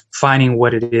 finding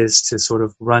what it is to sort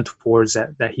of run towards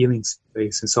that healing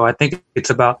space. And so I think it's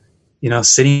about,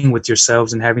 sitting with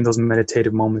yourselves and having those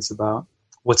meditative moments about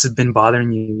what's been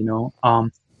bothering you,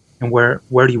 and where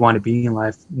do you want to be in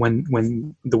life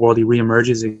when the world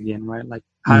reemerges again, right? Like,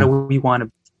 how do we want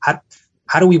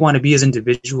to be as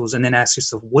individuals? And then ask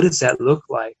yourself, what does that look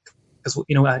like? Because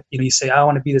you say, I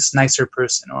want to be this nicer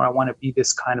person, or I want to be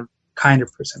this kinder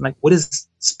person. Like, what is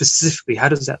specifically? How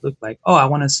does that look like? Oh, I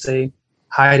want to say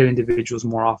hi to individuals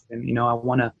more often. I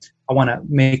want to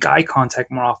make eye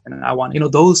contact more often. I want,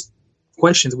 those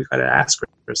questions we got to ask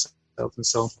ourselves. And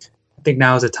so I think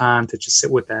now is the time to just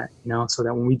sit with that, so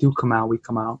that when we do come out, we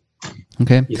come out,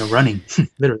 okay, running,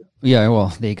 literally. Yeah, well,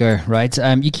 there you go, right?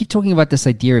 You keep talking about this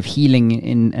idea of healing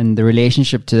and the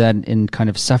relationship to that in kind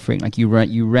of suffering. Like you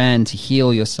ran to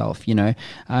heal yourself,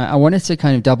 I wanted to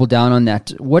kind of double down on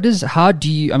that. Let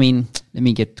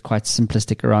me get quite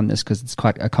simplistic around this because it's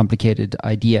quite a complicated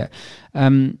idea.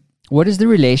 What is the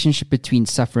relationship between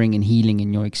suffering and healing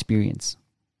in your experience?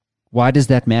 Why does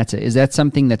that matter? Is that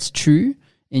something that's true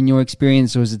in your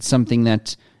experience, or is it something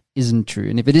that isn't true?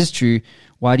 And if it is true,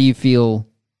 why do you feel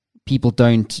people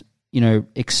don't,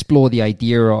 explore the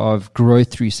idea of growth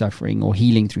through suffering or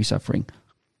healing through suffering?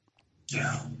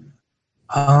 Yeah.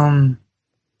 I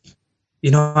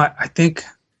think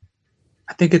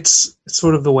it's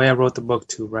sort of the way I wrote the book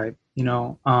too, right?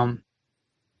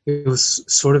 It was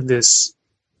sort of this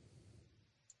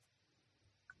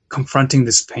confronting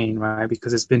this pain, right?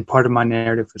 Because it's been part of my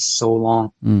narrative for so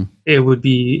long. It would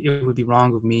be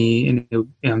wrong of me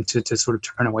and to sort of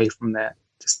turn away from that,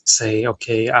 to say,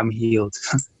 okay, I'm healed,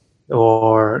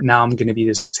 or now I'm going to be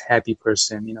this happy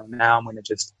person. Now I'm going to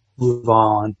just move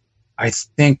on. I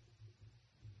think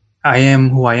I am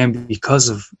who I am because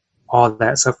of all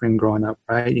that suffering growing up,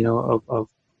 right? Of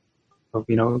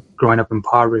growing up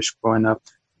impoverished, growing up,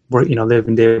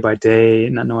 living day by day,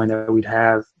 not knowing that we'd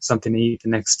have something to eat the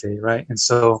next day, right? And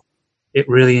so it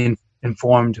really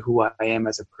informed who I am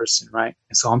as a person, right?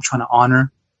 And so I'm trying to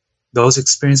honor those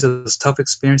experiences, those tough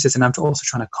experiences, and I'm also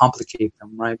trying to complicate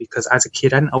them, right? Because as a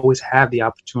kid, I didn't always have the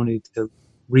opportunity to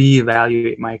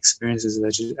reevaluate my experiences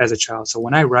as a child. So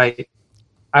when I write,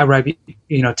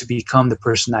 to become the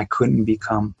person I couldn't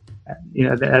become,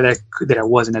 that I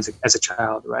wasn't as a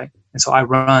child, right? And so I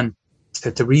run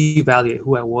to reevaluate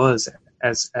who I was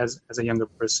as a younger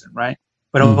person, right?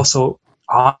 But also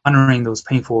honoring those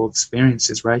painful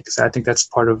experiences, right? Because I think that's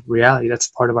part of reality. That's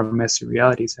part of our messy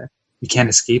realities, that we can't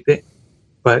escape it,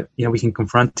 but we can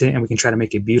confront it and we can try to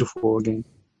make it beautiful again.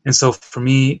 And so for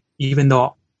me, even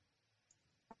though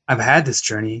I've had this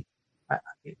journey,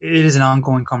 it is an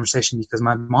ongoing conversation, because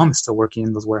my mom is still working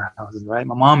in those warehouses, right?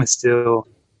 My mom is still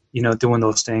doing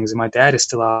those things, and my dad is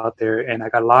still out there, and I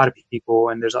got a lot of people,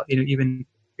 and there's even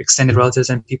extended relatives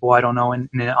and people I don't know in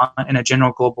a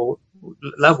general global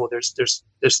level. There's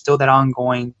still that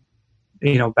ongoing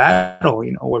battle,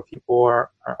 where people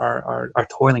are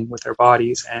toiling with their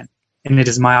bodies, and it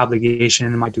is my obligation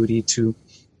and my duty to,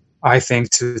 I think,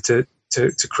 to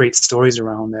create stories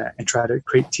around that and try to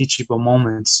create teachable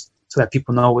moments so that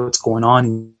people know what's going on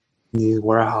in these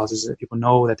warehouses, that people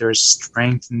know that there's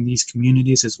strength in these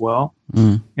communities as well.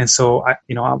 And so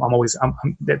that's always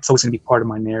going to be part of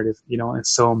my narrative, and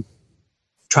so I'm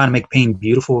trying to make pain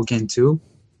beautiful again too,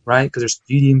 right? Because there's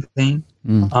beauty in pain.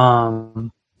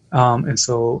 And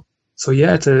so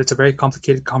yeah, it's a very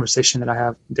complicated conversation that I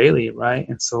have daily, right?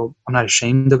 And so I'm not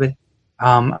ashamed of it.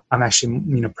 I'm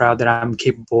actually proud that I'm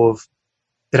capable of,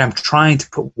 that I'm trying to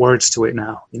put words to it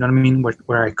now. You know what I mean?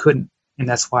 Where I couldn't. And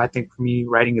that's why I think for me,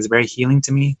 writing is very healing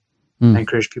to me. I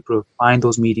encourage people to find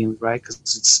those mediums, right?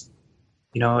 Because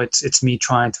it's me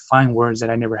trying to find words that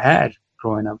I never had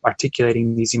growing up,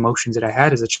 articulating these emotions that I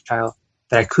had as a child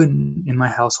that I couldn't in my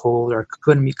household, or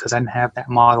couldn't because I didn't have that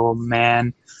model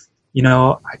man.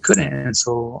 I couldn't. And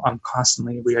so I'm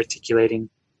constantly re-articulating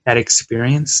that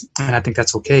experience. And I think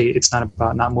that's okay. It's not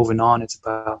about not moving on. It's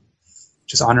about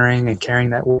just honoring and carrying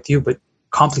that with you, but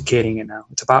complicating it now.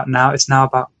 It's now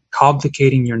about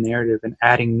complicating your narrative and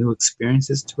adding new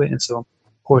experiences to it. And so,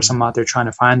 of course, I'm out there trying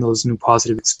to find those new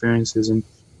positive experiences and,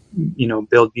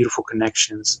 build beautiful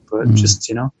connections. But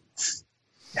just,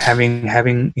 having,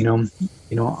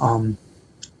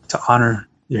 to honor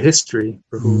your history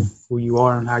for who you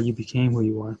are and how you became who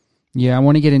you are. Yeah, I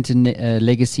want to get into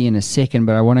legacy in a second,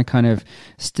 but I want to kind of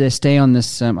stay on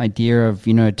this idea of,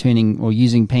 turning or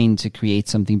using pain to create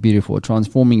something beautiful,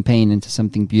 transforming pain into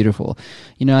something beautiful.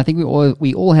 I think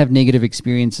we all have negative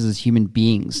experiences as human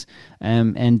beings,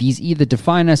 and these either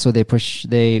define us or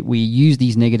we use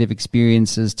these negative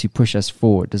experiences to push us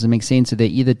forward. Does it make sense? So they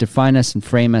either define us and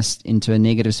frame us into a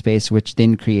negative space, which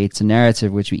then creates a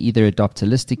narrative which we either adopt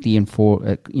holistically and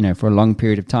for a long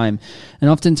period of time, and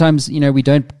oftentimes we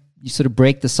don't. You sort of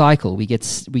break the cycle. We get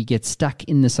stuck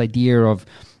in this idea of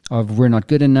we're not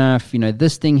good enough.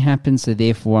 This thing happens, so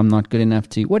therefore I'm not good enough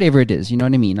to whatever it is. You know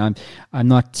what I mean? I'm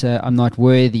not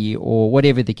worthy, or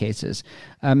whatever the case is.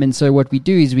 And so what we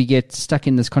do is we get stuck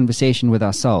in this conversation with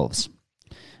ourselves.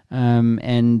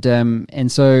 And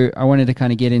so I wanted to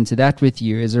kind of get into that with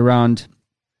you, is around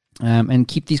and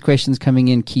keep these questions coming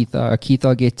in. Keith,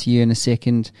 I'll get to you in a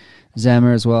second.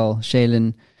 Zama as well,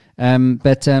 Shaylin.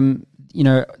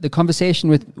 The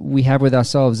conversation we have with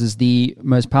ourselves is the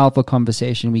most powerful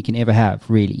conversation we can ever have,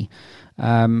 really,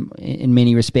 in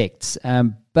many respects.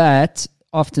 But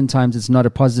oftentimes it's not a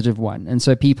positive one. And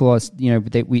so people are,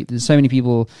 there's so many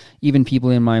people, even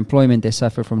people in my employment, they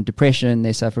suffer from depression,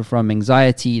 they suffer from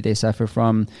anxiety, they suffer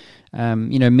from,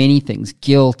 many things,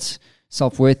 guilt,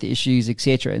 self-worth issues,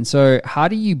 etc. And so how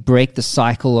do you break the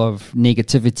cycle of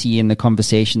negativity in the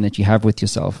conversation that you have with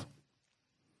yourself?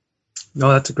 No,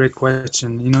 that's a great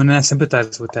question. And I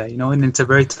sympathize with that, and it's a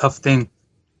very tough thing,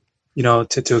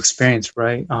 to experience,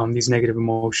 right? These negative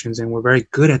emotions, and we're very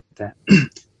good at that.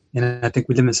 And I think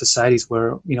we live in societies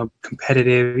where,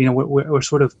 competitive, we're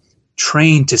sort of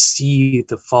trained to see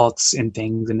the faults in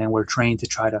things, and then we're trained to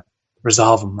try to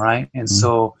resolve them, right? And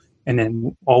so, and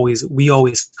then we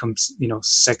always come,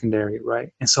 secondary,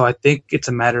 right? And so I think it's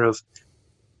a matter of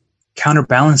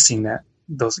counterbalancing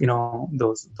those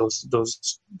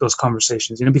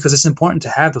conversations, because it's important to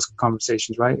have those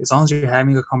conversations, right? As long as you're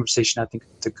having a conversation, I think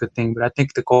it's a good thing. But I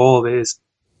think the goal of it is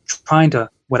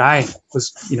what I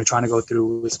was, trying to go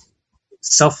through was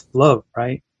self-love,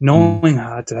 right? Knowing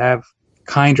how to have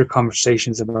kinder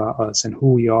conversations about us and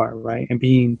who we are, right? And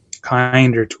being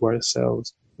kinder to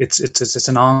ourselves. It's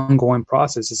an ongoing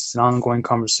process. It's an ongoing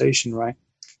conversation, right?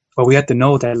 But we have to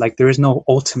know that, there is no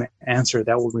ultimate answer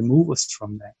that will remove us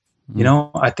from that.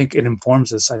 I think it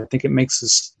informs us. I think it makes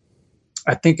us,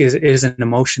 I think it is an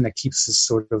emotion that keeps us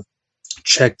sort of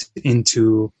checked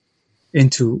into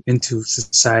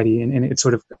society. And it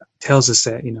sort of tells us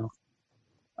that,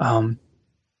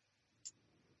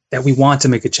 that we want to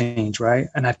make a change. Right.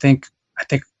 And I think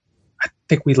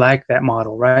we like that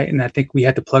model. Right. And I think we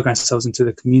had to plug ourselves into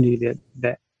the community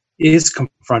that is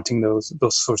confronting those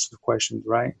sorts of questions.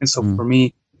 Right. And so for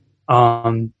me,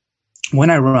 when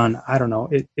I run, I don't know,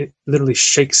 it literally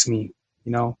shakes me,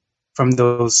 from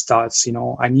those thoughts.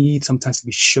 I need sometimes to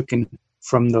be shooken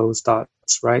from those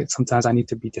thoughts, right? Sometimes I need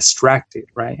to be distracted,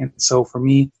 right? And so for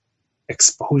me,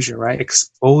 exposure, right?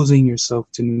 Exposing yourself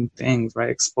to new things, right?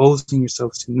 Exposing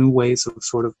yourself to new ways of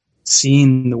sort of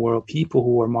seeing the world, people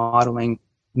who are modeling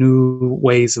new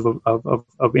ways of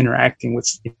interacting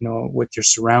with, with your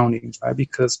surroundings, right?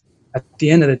 Because at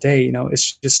the end of the day,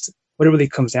 it's just, what it really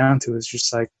comes down to is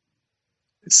just like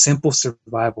simple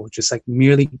survival, just like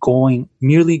merely going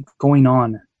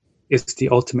on is the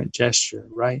ultimate gesture,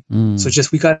 right? So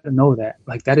just, we got to know that,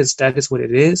 that is what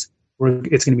it is.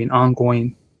 It's going to be an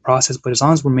ongoing process, but as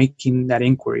long as we're making that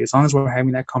inquiry, as long as we're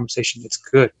having that conversation, it's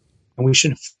good. And we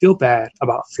shouldn't feel bad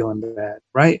about feeling bad,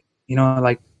 right? We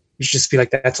should just be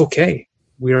like, that's okay.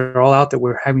 We're all out there,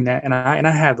 we're having that. And I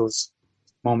have those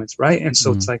moments, right? And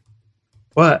so it's like,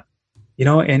 but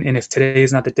and if today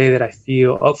is not the day that I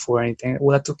feel up for anything,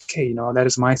 well, that's okay. That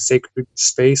is my sacred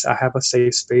space. I have a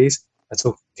safe space. That's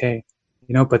okay.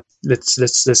 But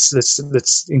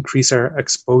let's increase our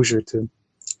exposure to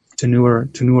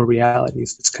newer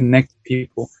realities. Let's connect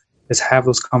people. Let's have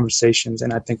those conversations.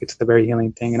 And I think it's a very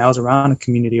healing thing. And I was around a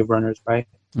community of runners, right?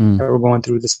 That were going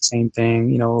through the same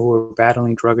thing, who were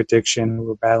battling drug addiction, who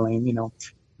were battling,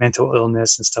 mental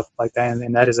illness and stuff like that.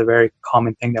 And that is a very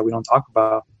common thing that we don't talk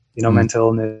about. Mental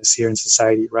illness here in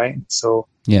society, right? So,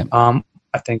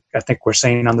 I think we're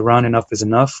saying on the run, enough is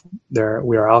enough.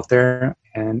 We are out there,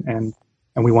 and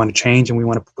we want to change, and we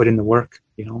want to put in the work.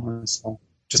 So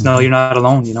just know you're not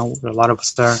alone. A lot of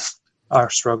us are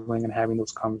struggling and having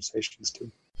those conversations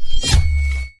too.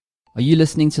 Are you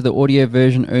listening to the audio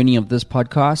version only of this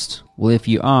podcast? Well, if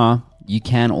you are, you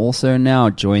can also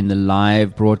now join the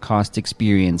live broadcast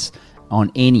experience on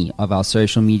any of our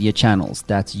social media channels.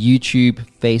 That's YouTube,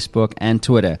 Facebook, and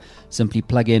Twitter. Simply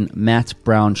plug in Matt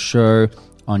Brown Show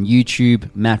on YouTube,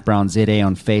 Matt Brown ZA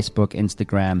on Facebook,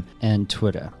 Instagram, and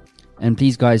Twitter. And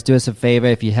please, guys, do us a favor.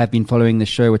 If you have been following the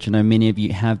show, which I know many of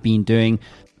you have been doing,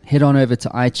 head on over to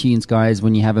iTunes, guys,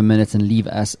 when you have a minute and leave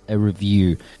us a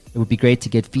review. It would be great to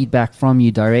get feedback from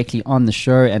you directly on the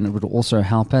show, and it would also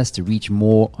help us to reach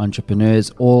more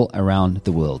entrepreneurs all around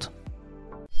the world.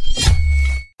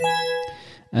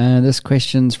 This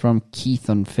question's from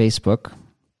Keith on Facebook.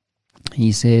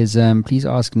 He says, please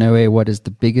ask Noé what is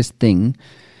the biggest thing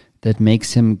that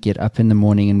makes him get up in the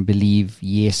morning and believe,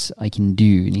 yes, I can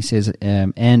do. And he says,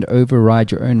 and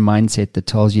override your own mindset that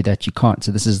tells you that you can't.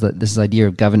 So this is this idea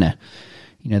of governor.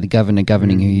 You know, the governor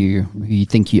governing who you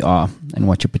think you are and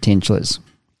what your potential is.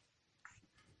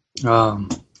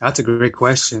 That's a great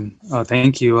question.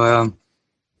 Thank you.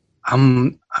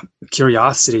 I'm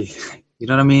curiosity. You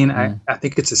know what I mean? I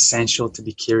think it's essential to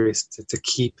be curious, to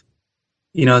keep,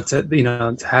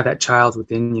 to have that child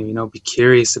within you, be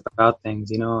curious about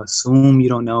things, assume you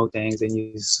don't know things and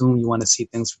you assume you want to see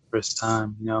things for the first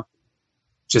time,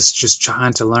 just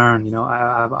trying to learn,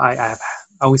 I've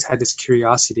always had this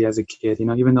curiosity as a kid,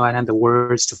 even though I had the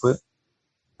words to put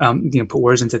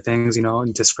words into things,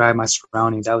 and describe my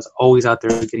surroundings. I was always out there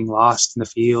getting lost in the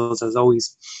fields. I was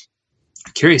always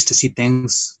curious to see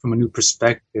things from a new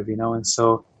perspective, and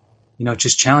so,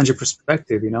 just challenge your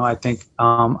perspective. I think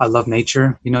I love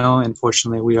nature, and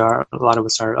fortunately a lot of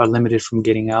us are limited from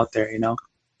getting out there,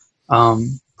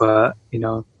 but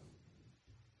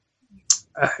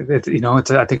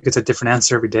I think it's a different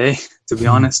answer every day, to be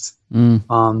honest.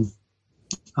 I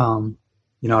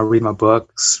read my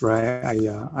books, right?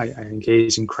 I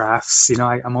engage in crafts.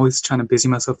 I'm always trying to busy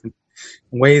myself in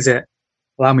ways that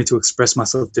allow me to express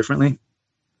myself differently.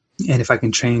 And if I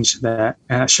can change that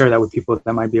and share that with people,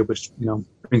 that might be able to,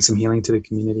 bring some healing to the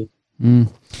community.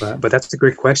 But that's a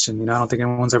great question. I don't think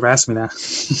anyone's ever asked me that.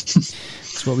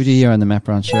 That's what we do here on the Matt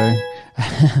Brown Show.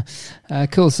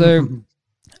 Cool. So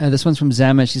this one's from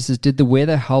Zama. She says, did the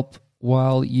weather help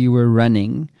while you were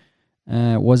running?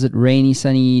 Was it rainy,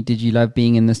 sunny? Did you love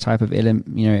being in this type of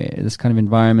this kind of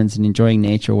environments and enjoying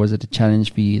nature? Or was it a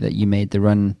challenge for you that you made the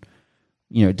run?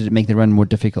 Did it make the run more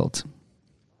difficult?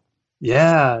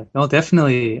 Yeah, no,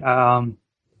 definitely. I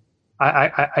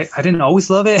didn't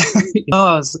always love it. When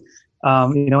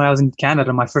I was in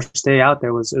Canada, my first day out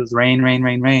there it was rain,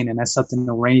 and I slept in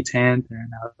a rainy tent,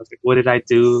 and I was like, what did I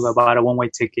do? I bought a one-way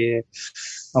ticket.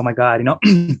 Oh my God,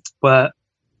 but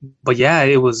yeah,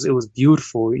 it was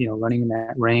beautiful, running in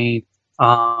that rain,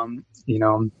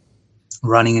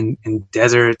 running in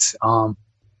desert.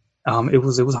 It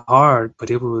was hard,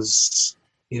 but it was,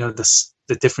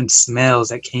 the different smells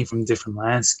that came from different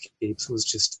landscapes was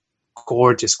just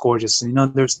gorgeous. And,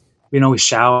 we didn't always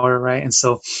shower, right? And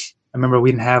so I remember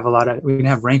we didn't have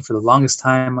rain for the longest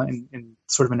time in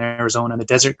Arizona, in the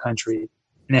desert country.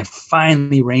 And then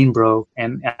finally rain broke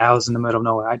and I was in the middle of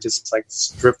nowhere. I just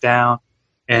stripped down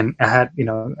and I had,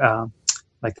 the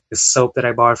soap that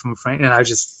I borrowed from a friend, and I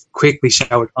just quickly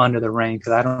showered under the rain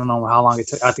because I don't know how long it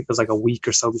took. I think it was a week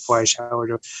or so before I showered.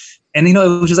 And, it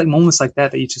was just moments like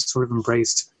that you just sort of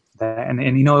embraced that. And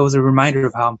it was a reminder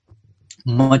of how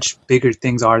much bigger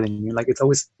things are than you.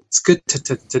 It's good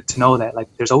to know that,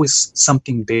 there's always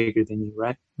something bigger than you,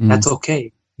 right? That's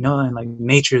okay. And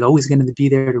nature is always going to be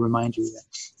there to remind you that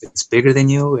it's bigger than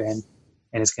you, and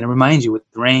it's going to remind you with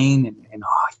rain and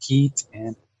heat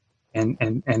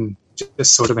and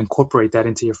just sort of incorporate that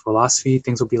into your philosophy.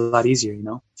 Things will be a lot easier,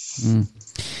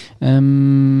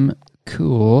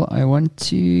 Cool. I want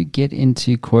to get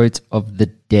into quote of the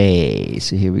day.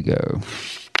 So here we go.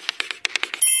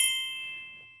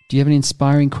 Do you have an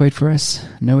inspiring quote for us,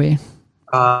 Noé?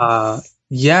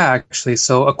 Yeah, actually.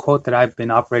 So a quote that I've been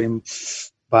operating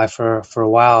by for a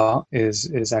while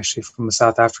is actually from a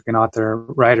South African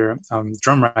writer,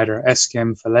 drum writer,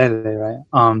 Eskem Falele, right?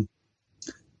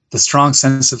 The strong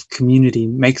sense of community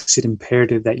makes it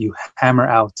imperative that you hammer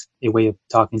out a way of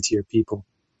talking to your people.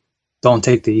 Don't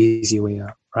take the easy way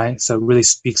out, right? So it really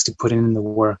speaks to putting in the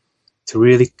work, to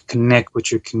really connect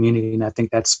with your community. And I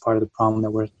think that's part of the problem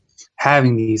that we're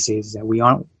having these days, is that we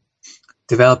ain't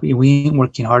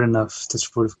working hard enough to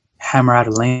sort of hammer out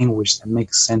a language that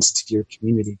makes sense to your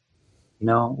community.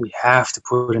 We have to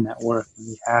put in that work, and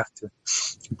we have to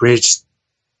bridge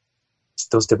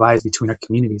those divides between our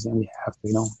communities, and we have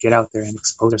to, get out there and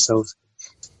expose ourselves,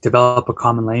 develop a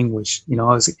common language, and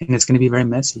it's going to be very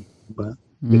messy, but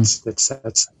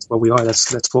that's what we are.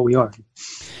 That's what we are.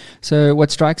 So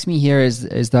what strikes me here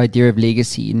is the idea of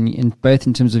legacy, in both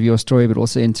in terms of your story, but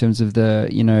also in terms of the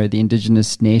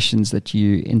indigenous nations that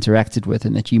you interacted with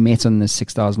and that you met on this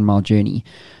 6,000-mile journey.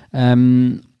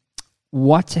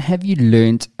 What have you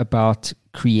learned about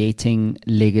creating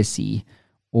legacy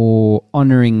or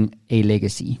honoring a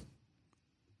legacy?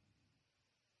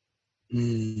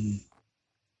 Mm.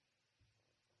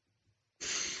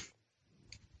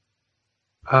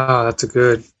 Oh, that's a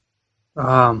good.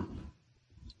 Um,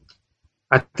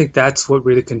 I think that's what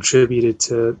really contributed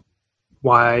to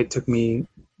why it took me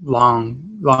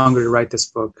longer to write this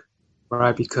book,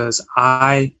 right? Because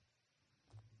I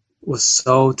was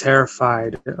so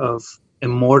terrified of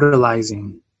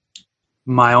immortalizing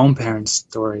my own parents'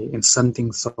 story in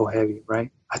something so heavy,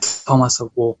 right? I told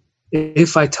myself, well,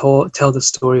 if I tell the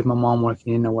story of my mom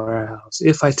working in a warehouse,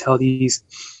 if I tell the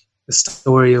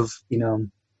story of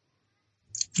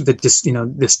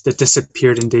the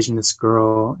disappeared Indigenous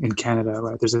girl in Canada,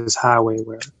 right? There's this highway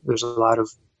where there's a lot of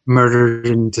murdered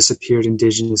and disappeared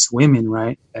Indigenous women,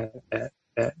 right?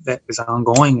 That is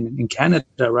ongoing in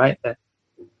Canada, right? That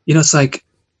it's like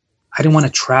I didn't want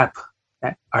to trap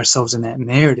ourselves in that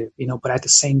narrative, but at the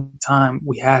same time,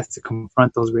 we have to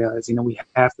confront those realities. We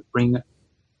have to bring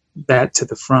that to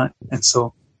the front. And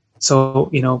so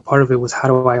part of it was how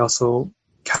do I also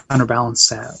counterbalance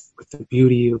that with the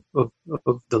beauty of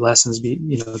the lessons,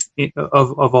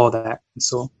 of all that. And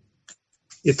so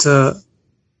it's a,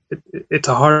 it's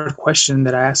a hard question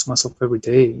that I ask myself every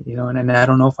day, and I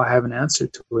don't know if I have an answer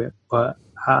to it, but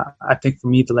I think for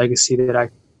me, the legacy that I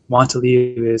want to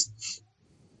leave is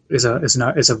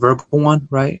a verbal one,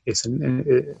 right? It's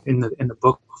in the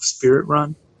book of Spirit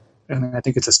Run, and I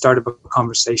think it's a start of a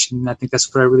conversation. And I think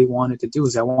that's what I really wanted to do.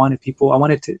 Is I wanted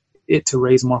it to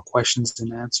raise more questions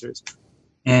than answers.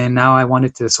 And now I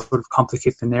wanted to sort of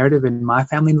complicate the narrative in my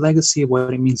family legacy of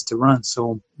what it means to run.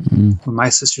 So when my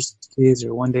sister's kids,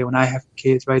 or one day when I have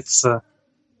kids, right? So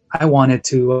I wanted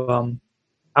to.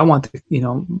 I want the,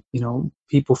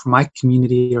 people from my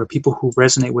community or people who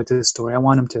resonate with this story. I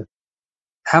want them to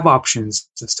have options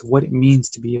as to what it means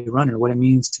to be a runner, what it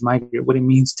means to migrate, what it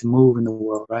means to move in the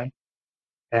world, right?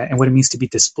 And what it means to be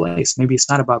displaced. Maybe it's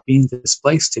not about being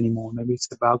displaced anymore. Maybe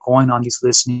it's about going on these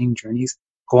listening journeys,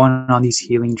 going on these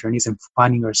healing journeys, and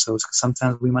finding ourselves. Because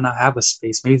sometimes we might not have a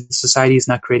space. Maybe the society is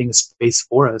not creating a space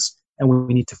for us, and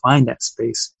we need to find that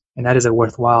space. And that is a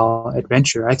worthwhile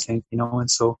adventure, I think.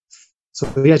 And so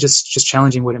yeah, just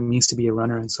challenging what it means to be a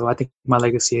runner. And so I think my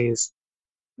legacy is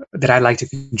that I'd like to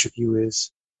contribute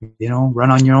is,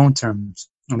 run on your own terms,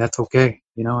 and that's okay,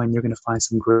 and you're going to find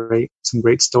some great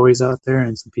stories out there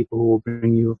and some people who will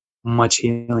bring you much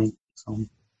healing. So,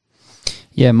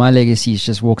 yeah, my legacy is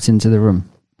just walked into the room.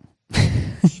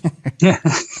 yeah.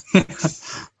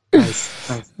 Nice.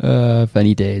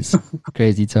 Funny days,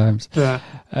 crazy times. Yeah.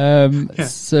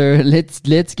 So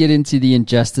let's get into the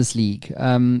Injustice League.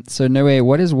 So Noé,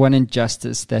 what is one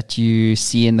injustice that you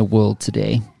see in the world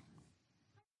today?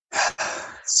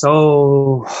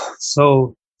 So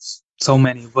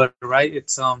many, but right,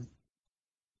 it's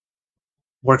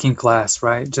working class,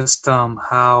 right? Just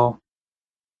how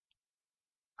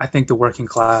I think the working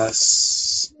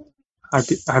class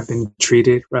have been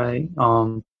treated, right?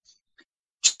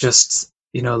 Just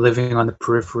living on the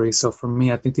periphery. So for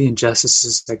me, I think the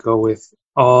injustices that go with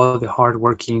all the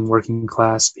hardworking working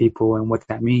class people and what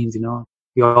that means,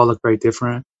 we all look very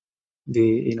different.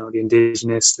 The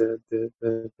indigenous, the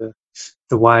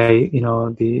white,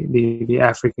 the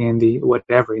African, the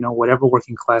whatever, whatever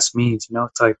working class means,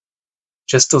 it's like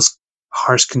just those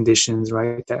harsh conditions,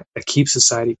 right? That keep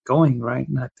society going, right?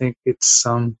 And I think I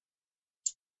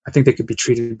think they could be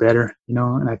treated better,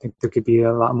 and I think there could be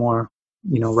a lot more,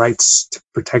 rights to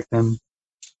protect them.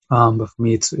 But for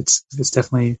me, it's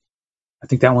definitely, I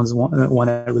think that one's one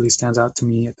that really stands out to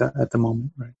me at the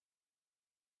moment, right?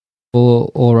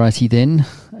 All righty then.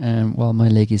 While my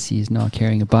legacy is now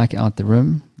carrying a bike out the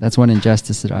room, that's one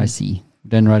injustice that I see. We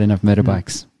don't ride enough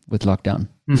motorbikes with lockdown.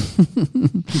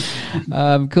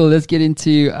 Cool. Let's get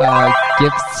into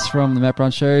gifts from the Matt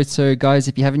Brown Show. So, guys,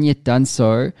 if you haven't yet done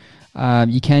so,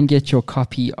 you can get your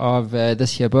copy of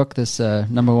this here book, this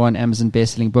 #1 Amazon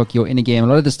bestselling book, Your Inner Game. A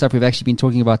lot of the stuff we've actually been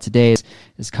talking about today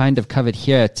is kind of covered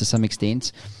here to some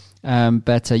extent.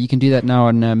 But you can do that now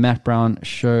on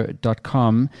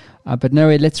mattbrownshow.com. But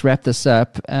Noé, let's wrap this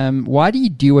up. Why do you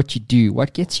do what you do?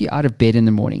 What gets you out of bed in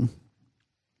the morning?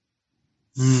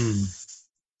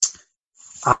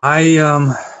 I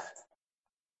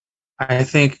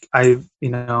think I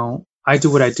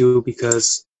do what I do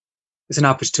because it's an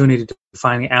opportunity to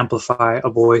finally amplify a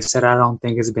voice that I don't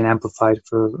think has been amplified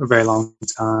for a very long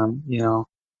time.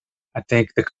 I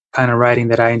think the kind of writing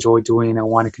that I enjoy doing and I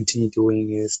want to continue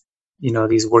doing is,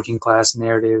 these working class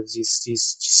narratives,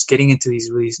 these just getting into these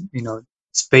really,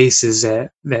 spaces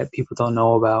that people don't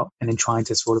know about, and then trying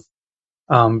to sort of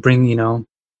bring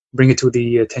it to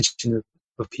the attention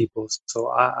of people. So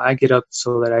I get up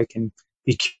so that I can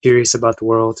be curious about the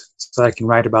world so I can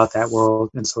write about that world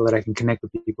and so that I can connect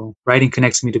with people. Writing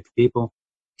connects me to people,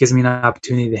 gives me an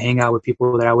opportunity to hang out with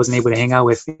people that I wasn't able to hang out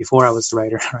with before I was a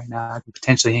writer. Right now, I can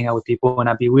potentially hang out with people and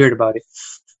not be weird about it.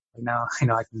 Right now,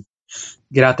 I can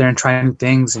get out there and try new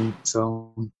things. And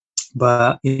so,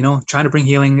 but, trying to bring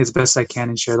healing as best I can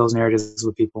and share those narratives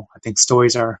with people. I think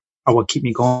stories are what keep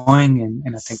me going,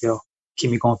 and I think they'll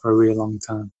keep me going for a really long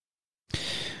time.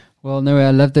 Well, Noé,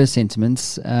 I love those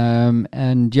sentiments.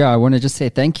 And yeah, I want to just say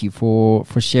thank you for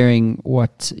sharing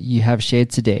what you have shared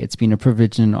today. It's been a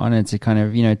privilege and an honor to kind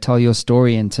of, tell your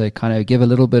story and to kind of give a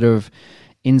little bit of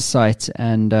insight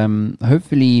and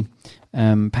hopefully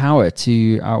power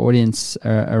to our audience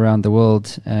around the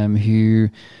world who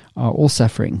are all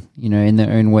suffering, in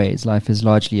their own ways. Life is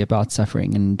largely about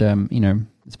suffering and,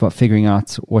 it's about figuring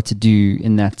out what to do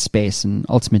in that space and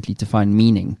ultimately to find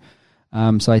meaning.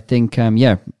 So I think, I'm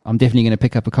definitely going to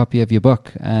pick up a copy of your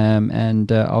book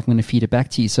and I'm going to feed it back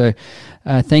to you. So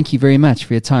thank you very much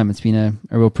for your time. It's been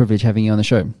a real privilege having you on the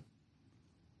show.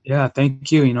 Yeah, thank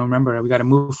you. Remember, we got to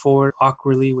move forward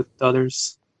awkwardly with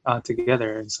others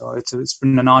together. And so it's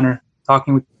been an honor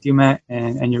talking with you, Matt,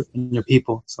 and your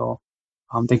people. So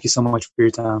thank you so much for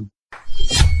your time.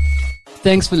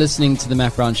 Thanks for listening to the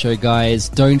Matt Brown Show, guys.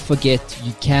 Don't forget,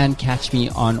 you can catch me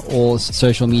on all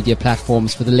social media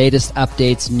platforms for the latest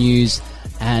updates, news,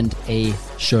 and a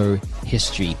show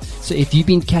history. So if you've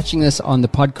been catching this on the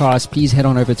podcast, please head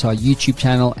on over to our YouTube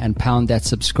channel and pound that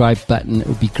subscribe button. It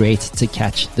would be great to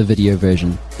catch the video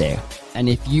version there. And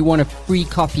if you want a free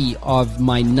copy of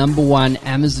my #1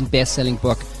 Amazon best-selling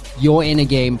book, You're in a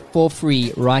Game, for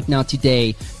free right now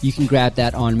today, you can grab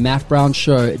that on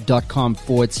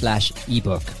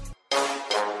mattbrownshow.com/ebook.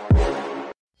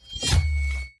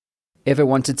 Ever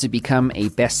wanted to become a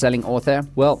best-selling author?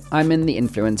 Well, I'm in the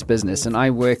influence business and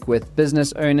I work with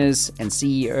business owners and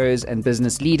CEOs and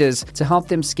business leaders to help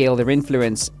them scale their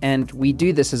influence. And we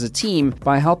do this as a team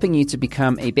by helping you to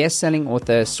become a best-selling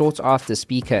author, sought-after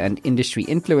speaker, and industry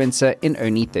influencer in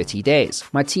only 30 days.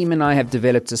 My team and I have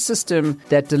developed a system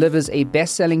that delivers a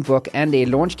best-selling book and a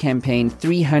launch campaign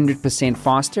 300%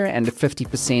 faster and at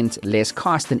 50% less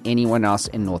cost than anyone else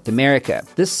in North America.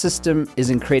 This system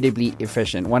is incredibly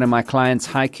efficient. One of my clients,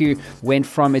 Haiku, went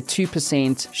from a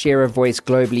 2% share of voice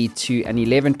globally to an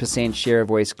 11% share of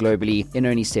voice globally in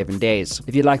only 7 days.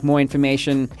 If you'd like more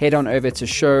information, head on over to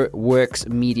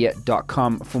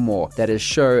showworksmedia.com for more. That is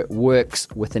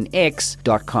showworks with an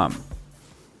X.com.